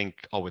that's, I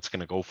think, how it's going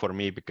to go for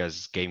me,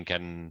 because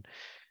Gamecan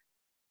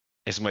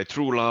is my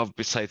true love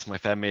besides my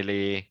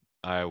family.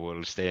 I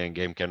will stay in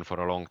Gamecan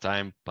for a long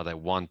time, but I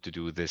want to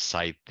do this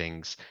side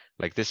things.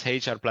 Like this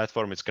HR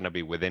platform, it's going to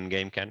be within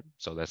Gamecan,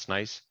 so that's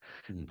nice.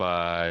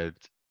 But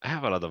I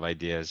have a lot of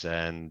ideas,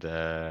 and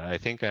I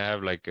think I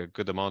have like a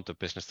good amount of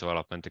business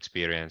development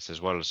experience as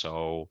well,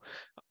 so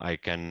I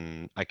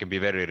can be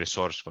very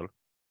resourceful.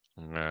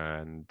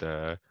 And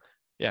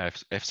yeah,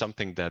 if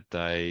something that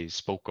I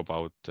spoke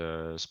about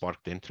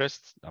sparked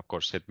interest, of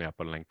course, hit me up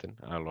on LinkedIn.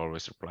 I'll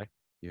always reply.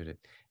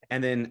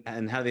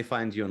 And how do they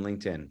find you on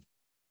LinkedIn?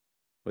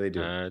 What do they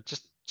do?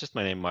 Just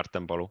my name,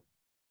 Marten Palu.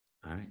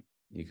 All right,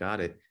 you got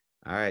it.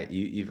 All right,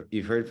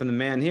 you've heard from the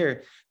man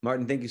here.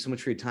 Marten, thank you so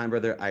much for your time,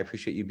 brother. I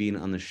appreciate you being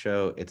on the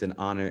show. It's an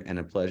honor and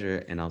a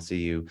pleasure, and I'll see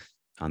you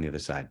on the other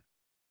side.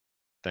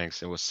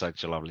 Thanks. It was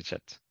such a lovely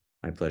chat.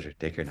 My pleasure.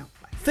 Take care now.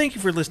 Bye. Thank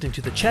you for listening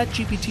to the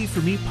ChatGPT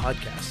for Me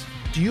podcast.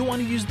 Do you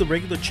want to use the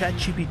regular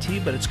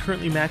ChatGPT, but it's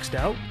currently maxed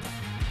out?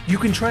 You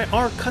can try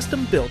our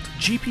custom-built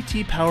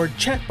GPT-powered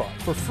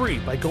chatbot for free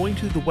by going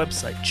to the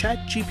website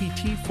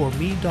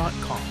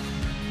chatgptforme.com.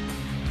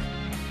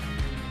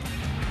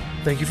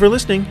 Thank you for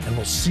listening, and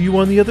we'll see you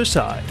on the other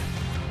side.